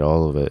appreciate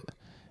all of it.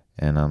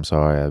 And I'm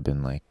sorry I've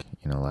been like,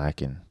 you know,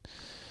 lacking.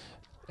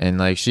 And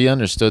like she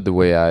understood the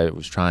way I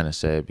was trying to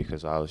say it,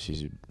 because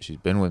obviously she's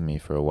been with me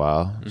for a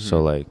while. Mm-hmm.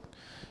 So like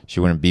she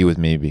wouldn't be with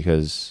me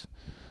because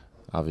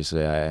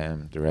obviously I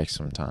am direct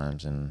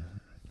sometimes and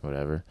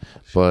whatever.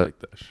 But like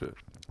that shit.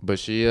 But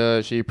she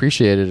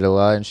appreciated it a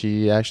lot, and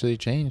she actually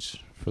changed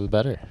for the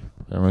better.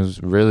 It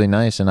was really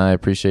nice, and I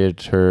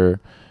appreciated her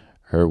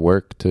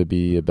work to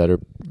be a better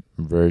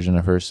version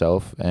of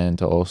herself and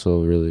to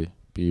also really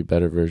be a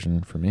better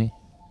version for me.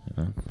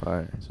 You know?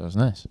 Fire. So it was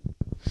nice.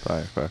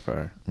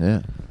 Fire.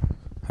 Yeah.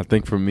 I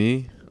think for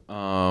me,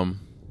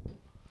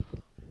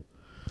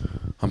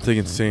 I'm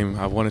thinking same.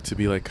 I want it to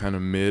be like kind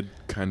of mid,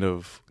 kind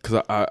of,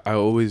 because I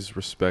always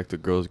respect a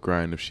girl's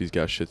grind if she's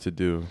got shit to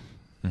do.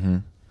 Mm-hmm.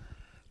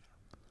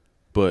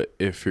 But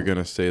if you're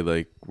gonna say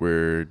like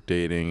we're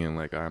dating and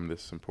like I'm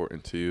this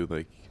important to you,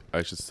 like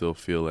I should still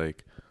feel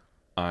like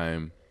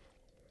I'm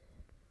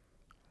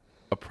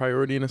a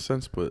priority in a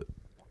sense, but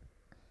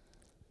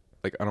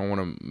like I don't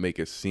want to make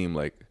it seem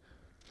like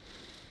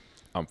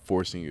I'm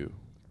forcing you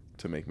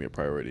to make me a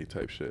priority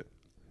type shit.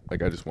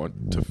 Like I just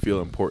want to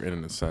feel important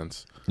in a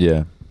sense.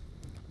 Yeah.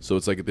 So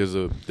it's like there's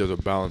a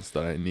balance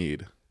that I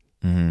need.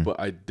 Mm-hmm. But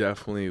I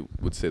definitely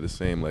would say the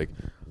same, like,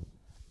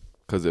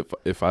 because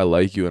if I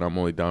like you and I'm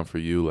only down for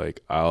you,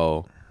 like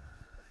I'll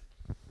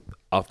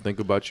think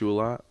about you a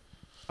lot.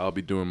 I'll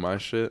be doing my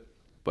shit,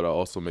 but I'll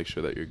also make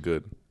sure that you're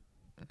good.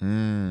 You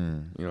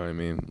know what I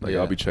mean? Like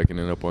I'll be checking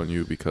in up on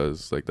you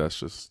because like that's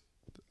just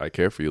I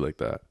care for you like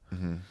that.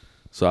 Mm-hmm.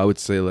 So I would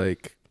say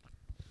like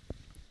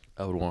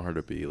I would want her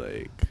to be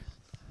like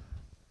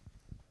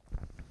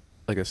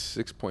a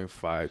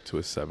 6.5 to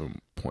a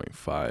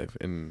 7.5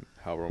 in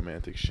how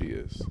romantic she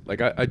is. Like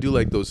I do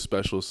like those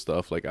special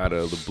stuff, like out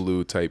of the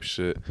blue type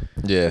shit.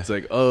 Yeah. It's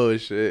like, oh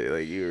shit,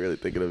 like you're really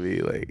thinking of me,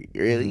 like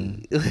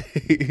really?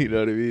 You know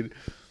what I mean?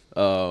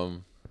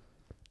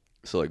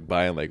 So like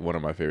buying like one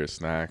of my favorite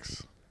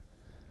snacks,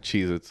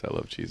 Cheez-Its. I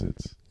love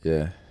Cheez-Its.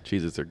 Yeah.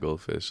 Cheez-Its are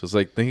goldfish. It's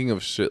like thinking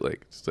of shit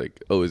like it's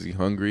like, oh, is he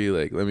hungry?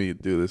 Like let me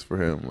do this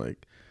for him.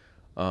 Like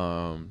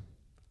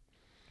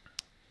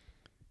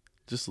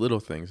just little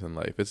things in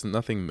life. It's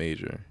nothing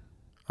major,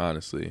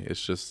 honestly.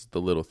 It's just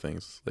the little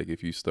things. Like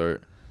if you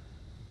start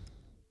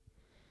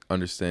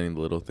understanding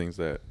the little things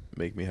that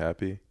make me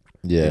happy,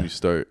 Yeah. and you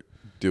start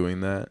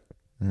doing that,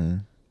 Mm-hmm.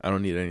 I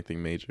don't need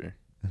anything major.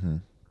 Mm-hmm.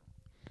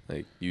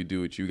 Like you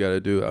do what you gotta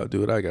do, I'll do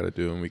what I gotta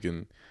do, and we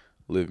can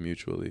live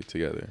mutually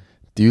together.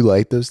 Do you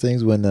like those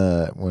things when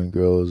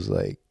girls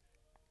like,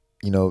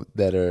 you know,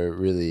 that are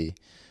really,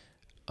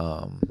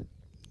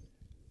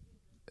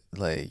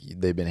 like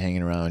they've been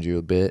hanging around you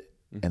a bit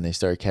and they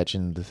start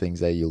catching the things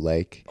that you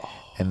like,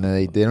 and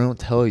they don't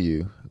tell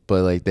you,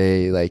 but like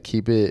they like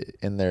keep it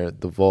in the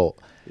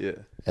vault. Yeah.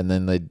 And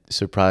then they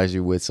surprise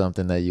you with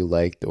something that you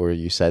liked or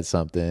you said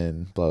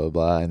something, blah blah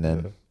blah, and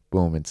then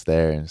boom, it's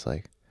there, and it's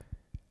like,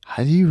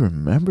 how do you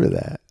remember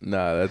that?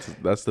 Nah,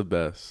 that's the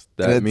best.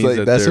 That and it's means like,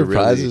 that that they're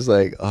surprise really, is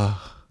like,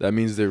 oh. That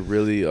means they're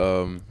really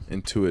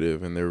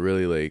intuitive and they're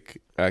really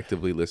like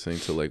actively listening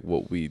to like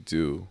what we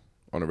do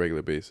on a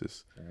regular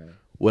basis.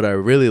 What I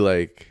really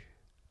like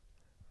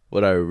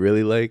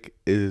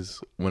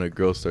is when a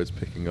girl starts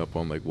picking up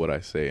on like what I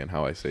say and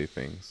how I say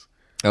things.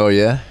 Oh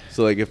yeah.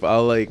 So like if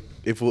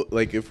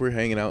we're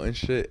hanging out and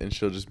shit and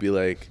she'll just be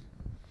like,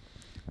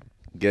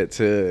 get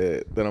to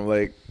it, then I'm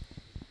like,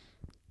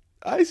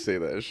 I say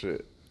that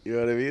shit. You know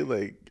what I mean?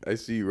 Like I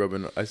see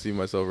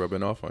myself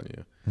rubbing off on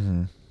you.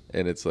 Mm-hmm.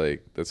 And it's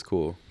like, that's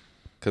cool.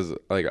 Cause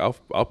like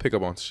I'll pick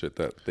up on shit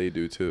that they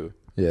do too.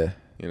 Yeah.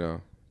 You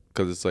know,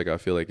 cause it's like, I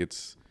feel like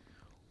it's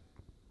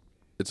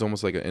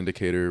almost like an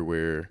indicator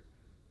where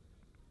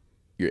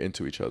you're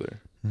into each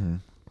other. Mm-hmm.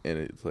 And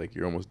it's like,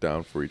 you're almost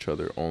down for each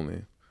other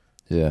only.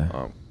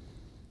 Yeah.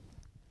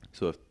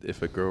 So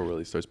if a girl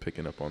really starts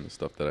picking up on the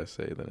stuff that I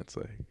say, then it's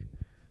like,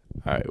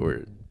 all right,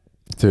 we're.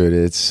 Dude,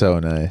 it's so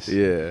nice.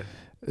 Yeah.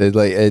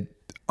 It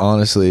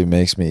honestly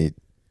makes me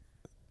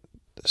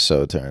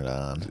so turned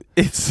on.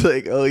 It's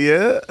like, oh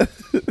yeah.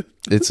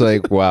 It's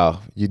like,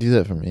 wow, you do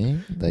that for me?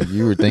 Like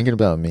you were thinking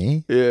about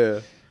me? Yeah.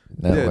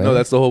 No,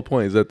 that's the whole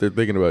point, is that they're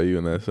thinking about you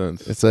in that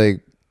sense. It's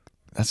like,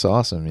 that's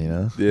awesome, you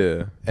know?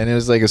 Yeah. And it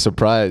was like a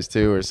surprise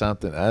too or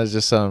something. I was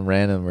just something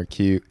random or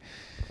cute.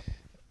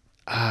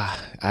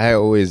 I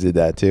always did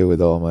that too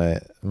with all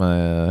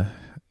my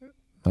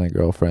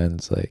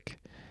girlfriends. Like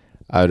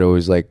I'd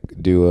always like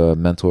do a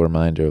mental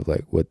reminder of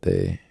like what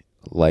they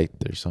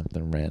liked or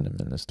something random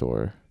in the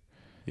store.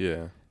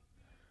 Yeah.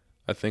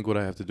 I think what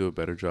I have to do a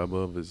better job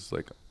of is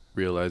like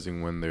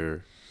realizing when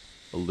they're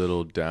a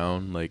little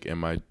down, like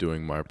am I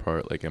doing my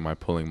part? Like am I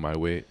pulling my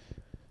weight?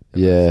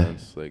 In that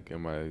sense? Like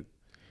am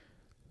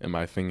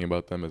I thinking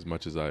about them as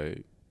much as I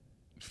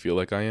feel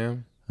like I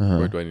am?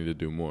 Or do I need to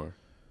do more?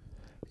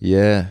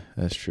 Yeah,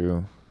 that's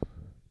true.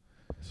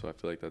 So I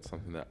feel like that's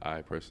something that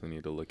I personally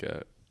need to look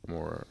at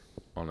more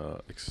on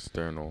a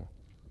external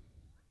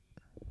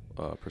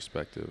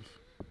perspective.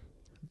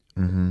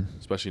 Mm-hmm.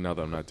 Especially now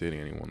that I'm not dating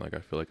anyone. Like I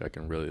feel like I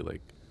can really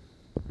like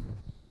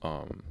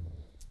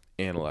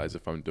analyze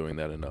if I'm doing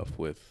that enough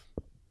with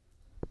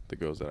the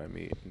girls that I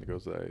meet and the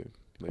girls that I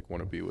like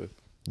want to be with.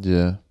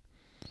 Yeah.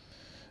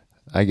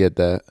 I get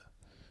that.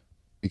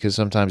 Because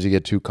sometimes you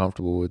get too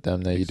comfortable with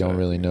them that you don't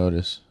really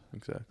notice.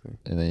 Exactly.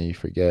 And then you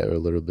forget a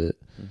little bit.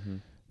 Mm-hmm.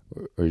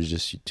 Or you're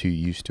just too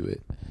used to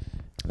it.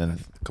 And then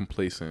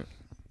complacent.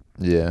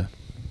 Yeah.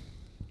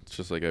 It's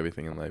just like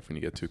everything in life. When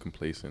you get too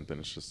complacent, then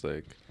it's just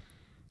like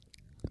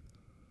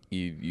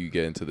you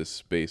get into this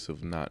space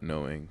of not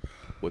knowing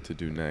what to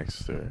do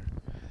next, or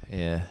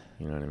yeah,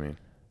 you know what I mean?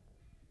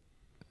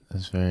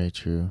 That's very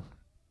true.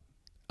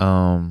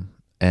 And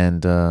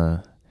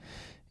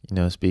you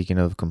know, speaking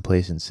of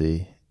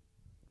complacency,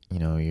 you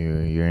know,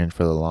 you're in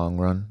for the long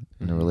run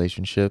in a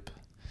relationship.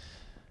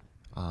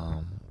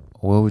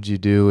 What would you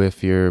do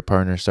if your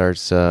partner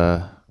starts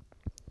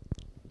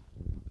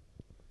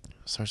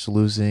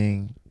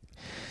losing?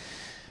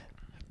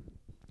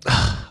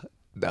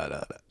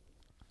 No.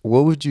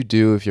 What would you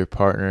do if your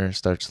partner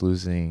starts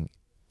losing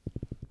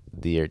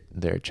their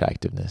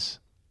attractiveness?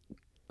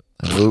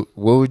 Like,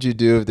 what would you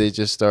do if they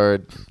just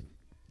start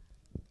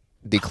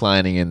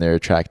declining in their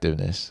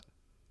attractiveness?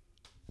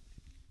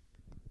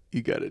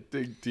 You gotta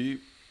dig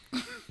deep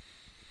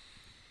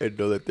and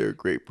know that they're a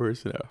great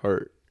person at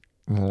heart.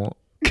 Well,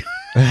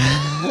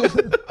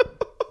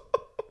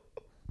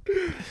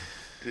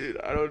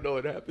 Dude, I don't know.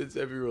 It happens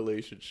every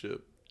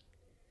relationship.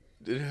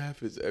 It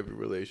happens every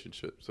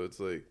relationship. So it's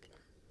like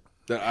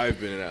that I've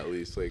been in, at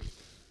least. Like,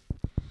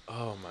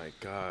 oh my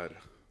God.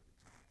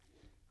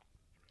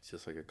 It's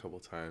just like a couple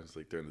times,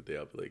 like during the day,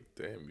 I'll be like,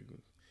 damn, you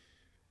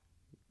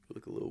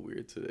look a little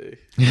weird today.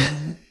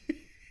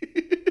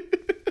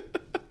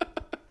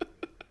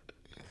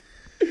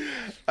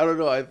 I don't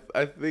know.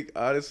 I think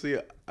honestly,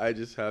 I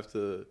just have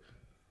to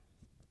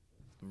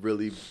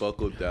really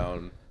buckle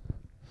down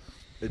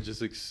and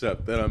just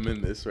accept that I'm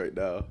in this right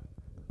now.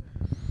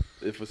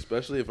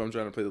 Especially if I'm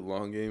trying to play the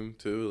long game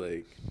too,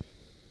 like,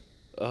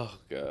 oh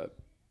God.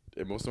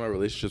 And most of my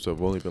relationships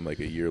have only been like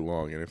a year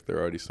long, and if they're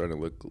already starting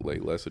to look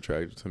like less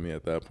attractive to me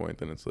at that point,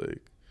 then it's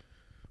like,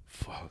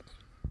 fuck.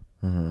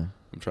 mm-hmm.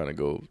 I'm trying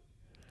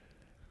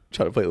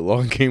to play the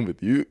long game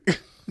with you.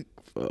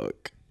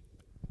 Fuck.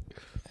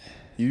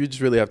 You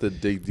just really have to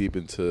dig deep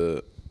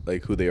into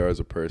like who they are as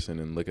a person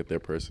and look at their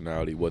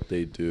personality, what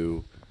they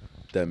do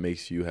that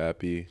makes you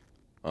happy,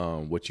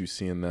 what you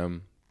see in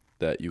them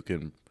that you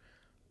can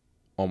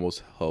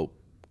almost help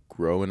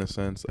grow in a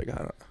sense. Like, I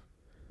don't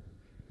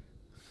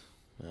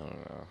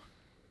know.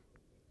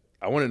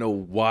 I want to know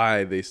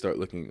why they start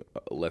looking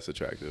less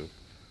attractive.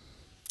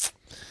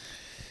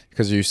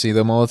 Because you see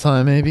them all the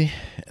time, maybe,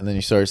 and then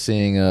you start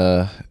seeing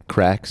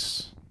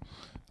cracks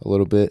a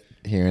little bit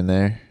here and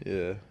there.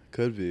 Yeah,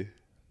 could be.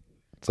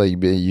 It's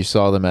like you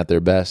saw them at their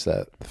best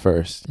at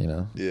first, you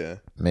know? Yeah.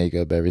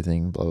 Makeup,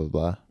 everything, blah, blah,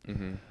 blah.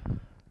 Mm-hmm.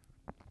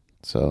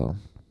 So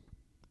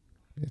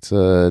it's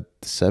a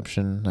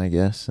deception, I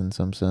guess, in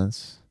some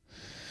sense.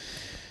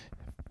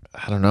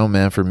 I don't know,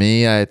 man. For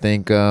me, I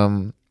think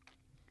I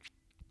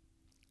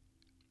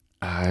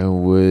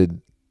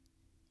would,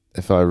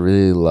 if I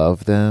really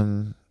love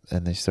them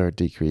and they start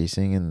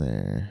decreasing in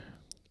their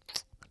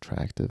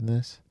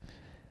attractiveness,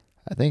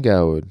 I think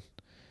I would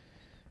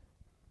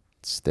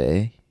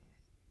stay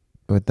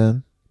with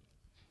them.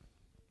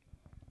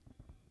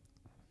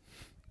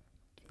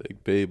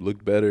 Like, babe,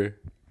 look better.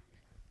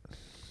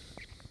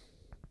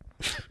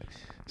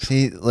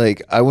 See,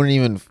 like, I wouldn't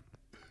even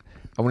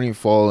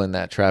fall in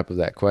that trap of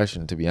that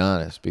question, to be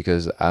honest,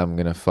 because I'm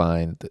gonna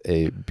find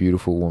a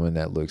beautiful woman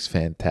that looks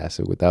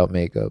fantastic without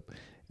makeup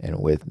and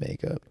with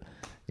makeup.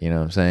 You know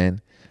what I'm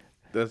saying?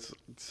 That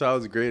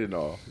sounds great and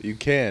all. You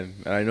can,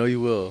 and I know you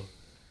will.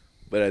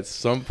 But at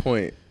some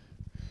point,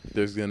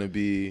 there's gonna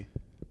be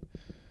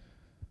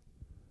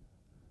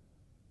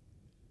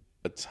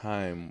a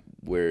time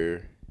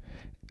where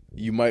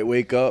you might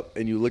wake up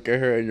and you look at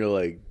her and you're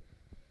like,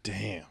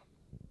 damn,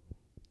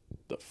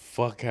 the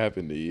fuck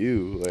happened to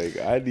you? Like,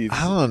 I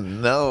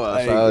don't know.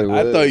 I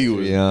thought you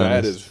was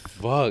bad as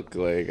fuck.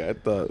 Like, I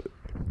thought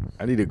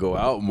I need to go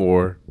out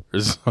more or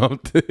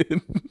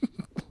something.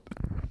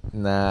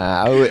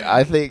 Nah,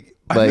 I think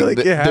I feel like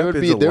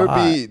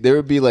it there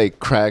would be like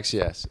cracks.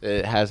 Yes,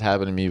 it has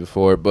happened to me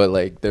before, but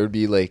like there would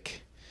be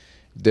like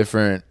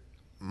different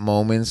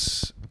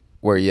moments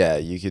where, yeah,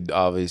 you could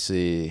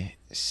obviously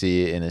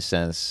see it in a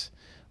sense,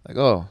 like,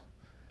 oh,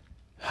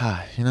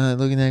 you're not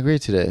looking that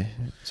great today.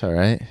 It's all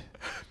right.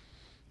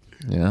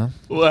 You know?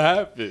 What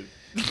happened?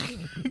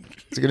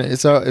 It's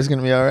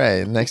gonna be all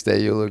right. Next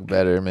day you'll look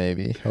better,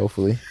 maybe,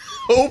 hopefully.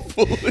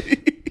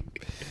 Hopefully.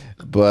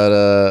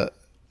 But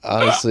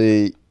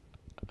honestly,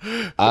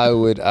 I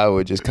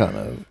would just kind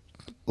of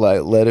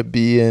like let it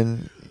be,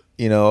 and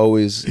you know,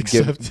 always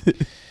accept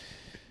it.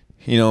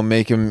 You know,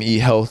 make him eat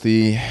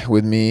healthy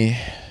with me.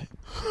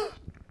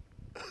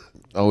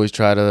 Always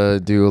try to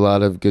do a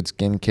lot of good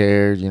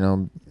skincare, you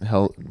know,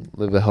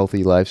 live a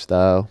healthy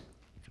lifestyle.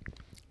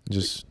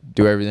 Just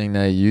do everything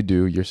that you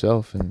do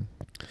yourself, and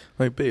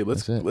like, babe,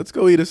 let's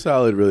go eat a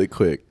salad really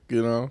quick,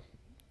 you know?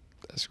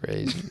 That's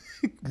crazy.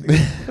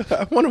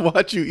 I want to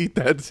watch you eat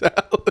that salad.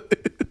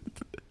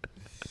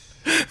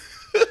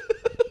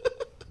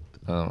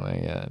 Oh my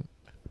God.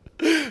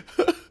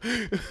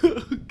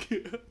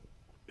 Okay.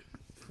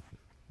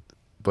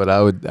 But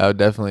I would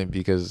definitely,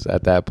 because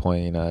at that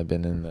point, you know, I've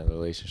been in a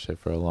relationship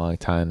for a long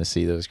time to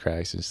see those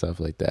cracks and stuff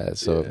like that.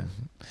 So yeah.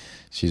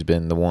 She's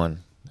been the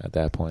one at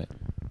that point.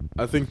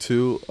 I think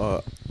too,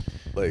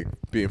 like,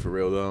 being for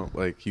real though,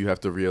 like, you have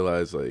to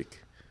realize,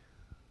 like,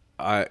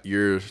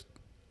 your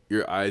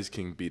eyes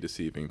can be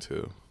deceiving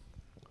too.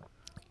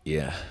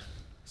 Yeah.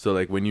 So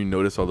like when you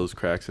notice all those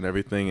cracks and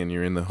everything, and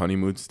you're in the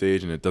honeymoon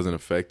stage and it doesn't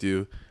affect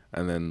you,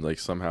 and then like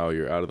somehow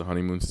you're out of the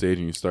honeymoon stage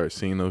and you start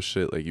seeing those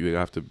shit, like, you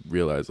have to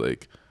realize,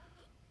 like,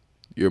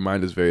 Your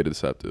mind is very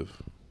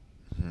deceptive.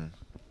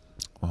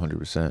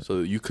 100%. So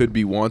you could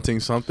be wanting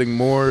something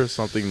more,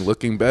 something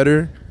looking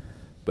better,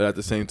 but at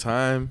the same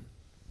time,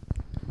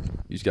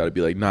 you just got to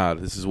be like, nah,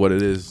 this is what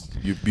it is.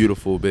 You're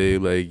beautiful,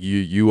 babe. Like,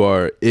 you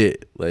are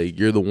it. Like,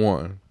 you're the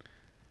one,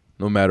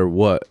 no matter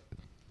what.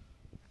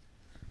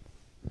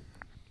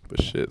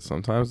 But shit,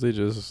 sometimes they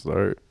just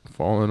start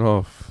falling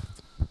off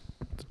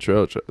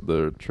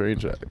the train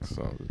tracks.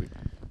 So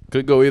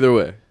could go either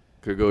way.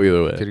 Could go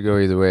either way. Could go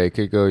either way. It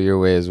could go your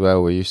way as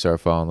well, where you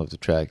start falling off the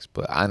tracks.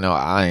 But I know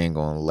I ain't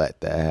gonna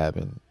let that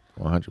happen.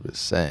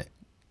 100%.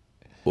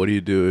 What do you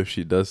do if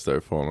she does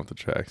start falling off the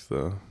tracks,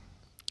 though?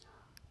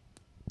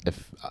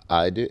 If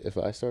I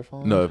start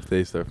falling? No, if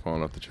they start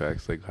falling off the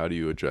tracks, like, how do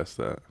you address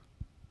that?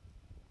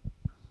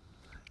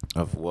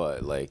 Of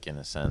what? Like, in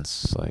a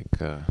sense, like,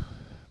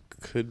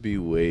 could be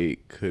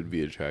weight, could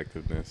be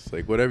attractiveness,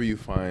 like whatever you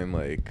find,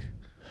 like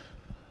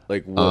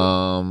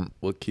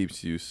what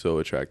keeps you so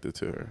attracted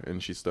to her,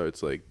 and she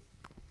starts like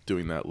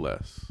doing that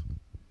less.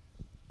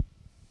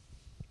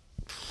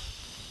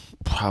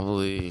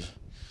 Probably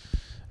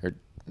her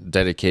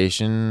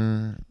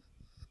dedication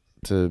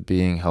to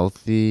being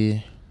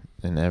healthy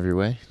in every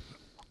way.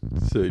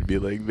 So it'd be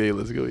like, babe,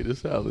 let's go eat a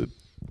salad.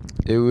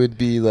 It would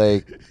be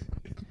like,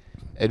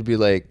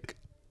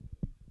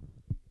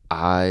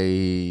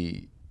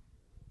 I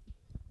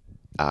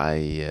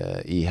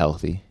eat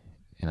healthy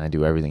and I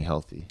do everything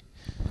healthy.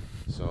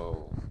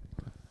 So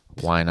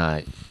why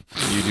not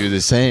you do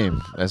the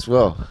same as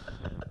well?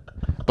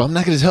 But I'm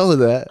not going to tell her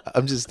that.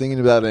 I'm just thinking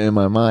about it in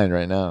my mind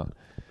right now.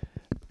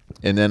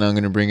 And then I'm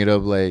going to bring it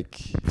up like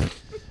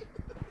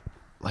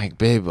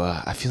babe,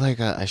 I feel like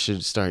I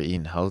should start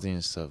eating healthy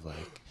and stuff.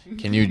 Like,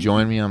 can you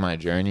join me on my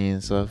journey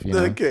and stuff? You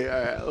know? Okay, all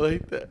right, I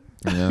like that.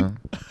 You know?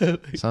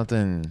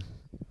 Something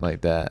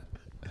like that.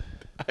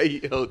 I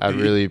eat healthy. I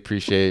really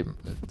appreciate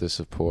the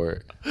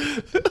support.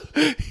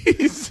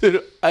 He said,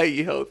 I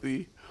eat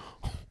healthy.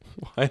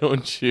 Why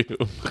don't you?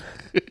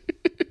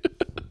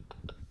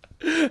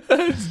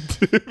 That's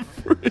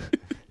different.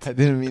 I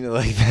didn't mean it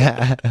like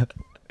that.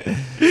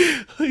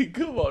 Like,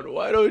 come on,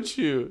 why don't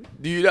you?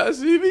 Do you not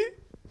see me?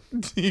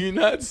 Do you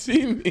not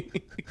see me?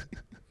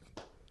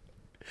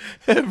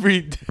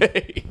 Every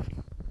day.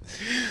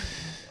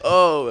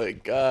 Oh my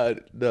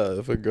God. No,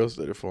 if a girl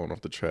started falling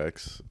off the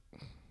tracks,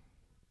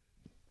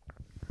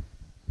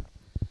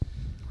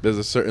 there's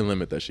a certain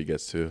limit that she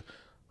gets to.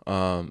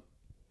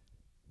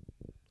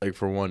 Like,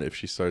 for one, if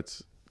she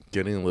starts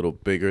getting a little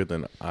bigger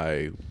than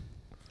I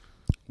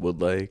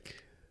would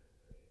like,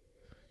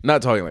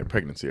 not talking like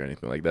pregnancy or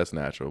anything, like that's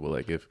natural, but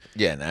like if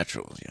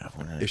natural, yeah.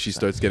 100%. if she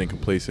starts getting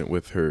complacent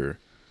with her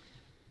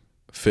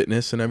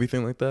fitness and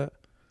everything like that,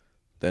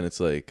 then it's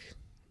like,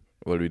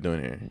 what are we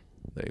doing here?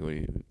 Like, what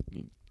you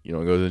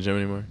don't go to the gym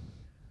anymore?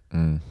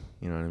 You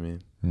know what I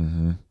mean?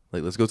 Mm-hmm.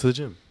 Like, let's go to the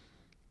gym.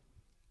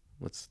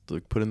 Let's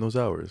like put in those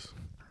hours.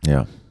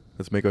 Yeah.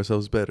 Let's make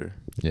ourselves better.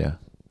 Yeah.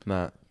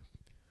 Not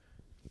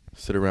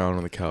sit around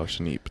on the couch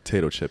and eat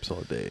potato chips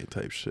all day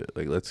type shit.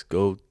 Like, let's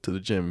go to the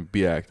gym,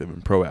 be active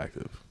and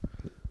proactive.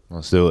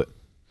 Let's do it.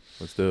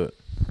 Let's do it.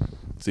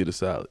 Let's eat a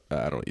salad.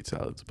 I don't eat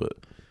salads, but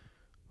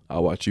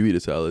I'll watch you eat a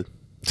salad.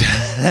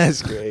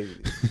 That's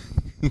crazy.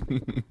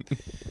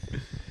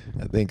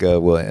 I think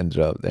we'll end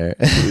it up there.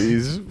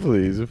 Please. We'll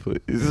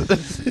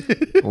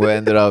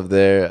end it up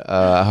there.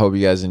 I hope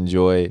you guys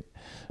enjoy.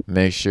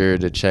 Make sure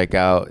to check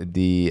out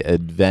the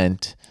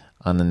event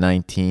on the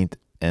 19th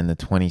and the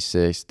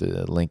 26th.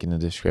 The link in the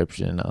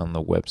description on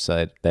the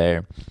website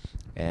there.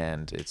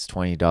 And it's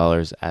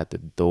 $20 at the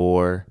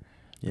door.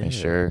 Yeah. Make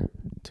sure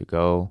to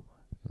go.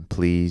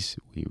 Please,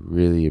 we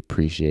really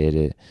appreciate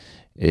it.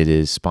 It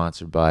is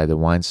sponsored by the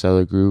Wine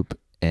Cellar Group,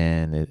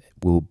 and it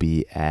will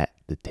be at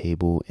the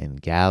Table and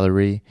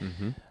Gallery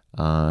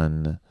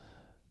on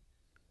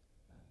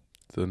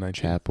the 19th.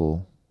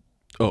 Chapel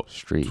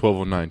Street.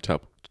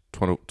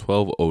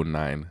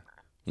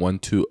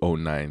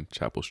 1209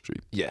 Chapel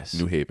Street. Yes.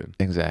 New Haven.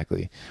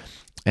 Exactly.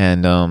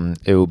 And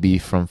it will be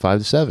from 5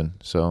 to 7.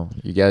 So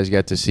you guys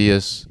get to see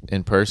us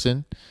in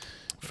person.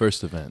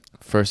 First event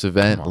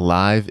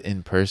live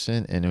in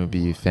person, and it would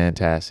be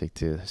fantastic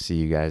to see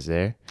you guys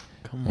there.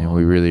 Come on. And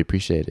we really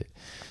appreciate it.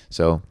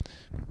 So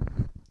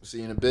we'll see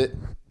you in a bit.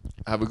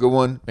 Have a good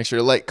one. Make sure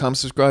to like, comment,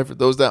 subscribe for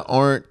those that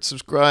aren't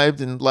subscribed,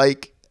 and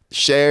like,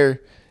 share,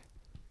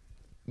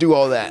 do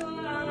all that.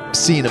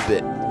 See you in a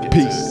bit.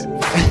 Peace.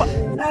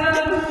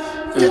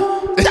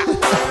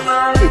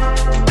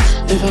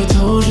 If I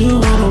told you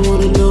I don't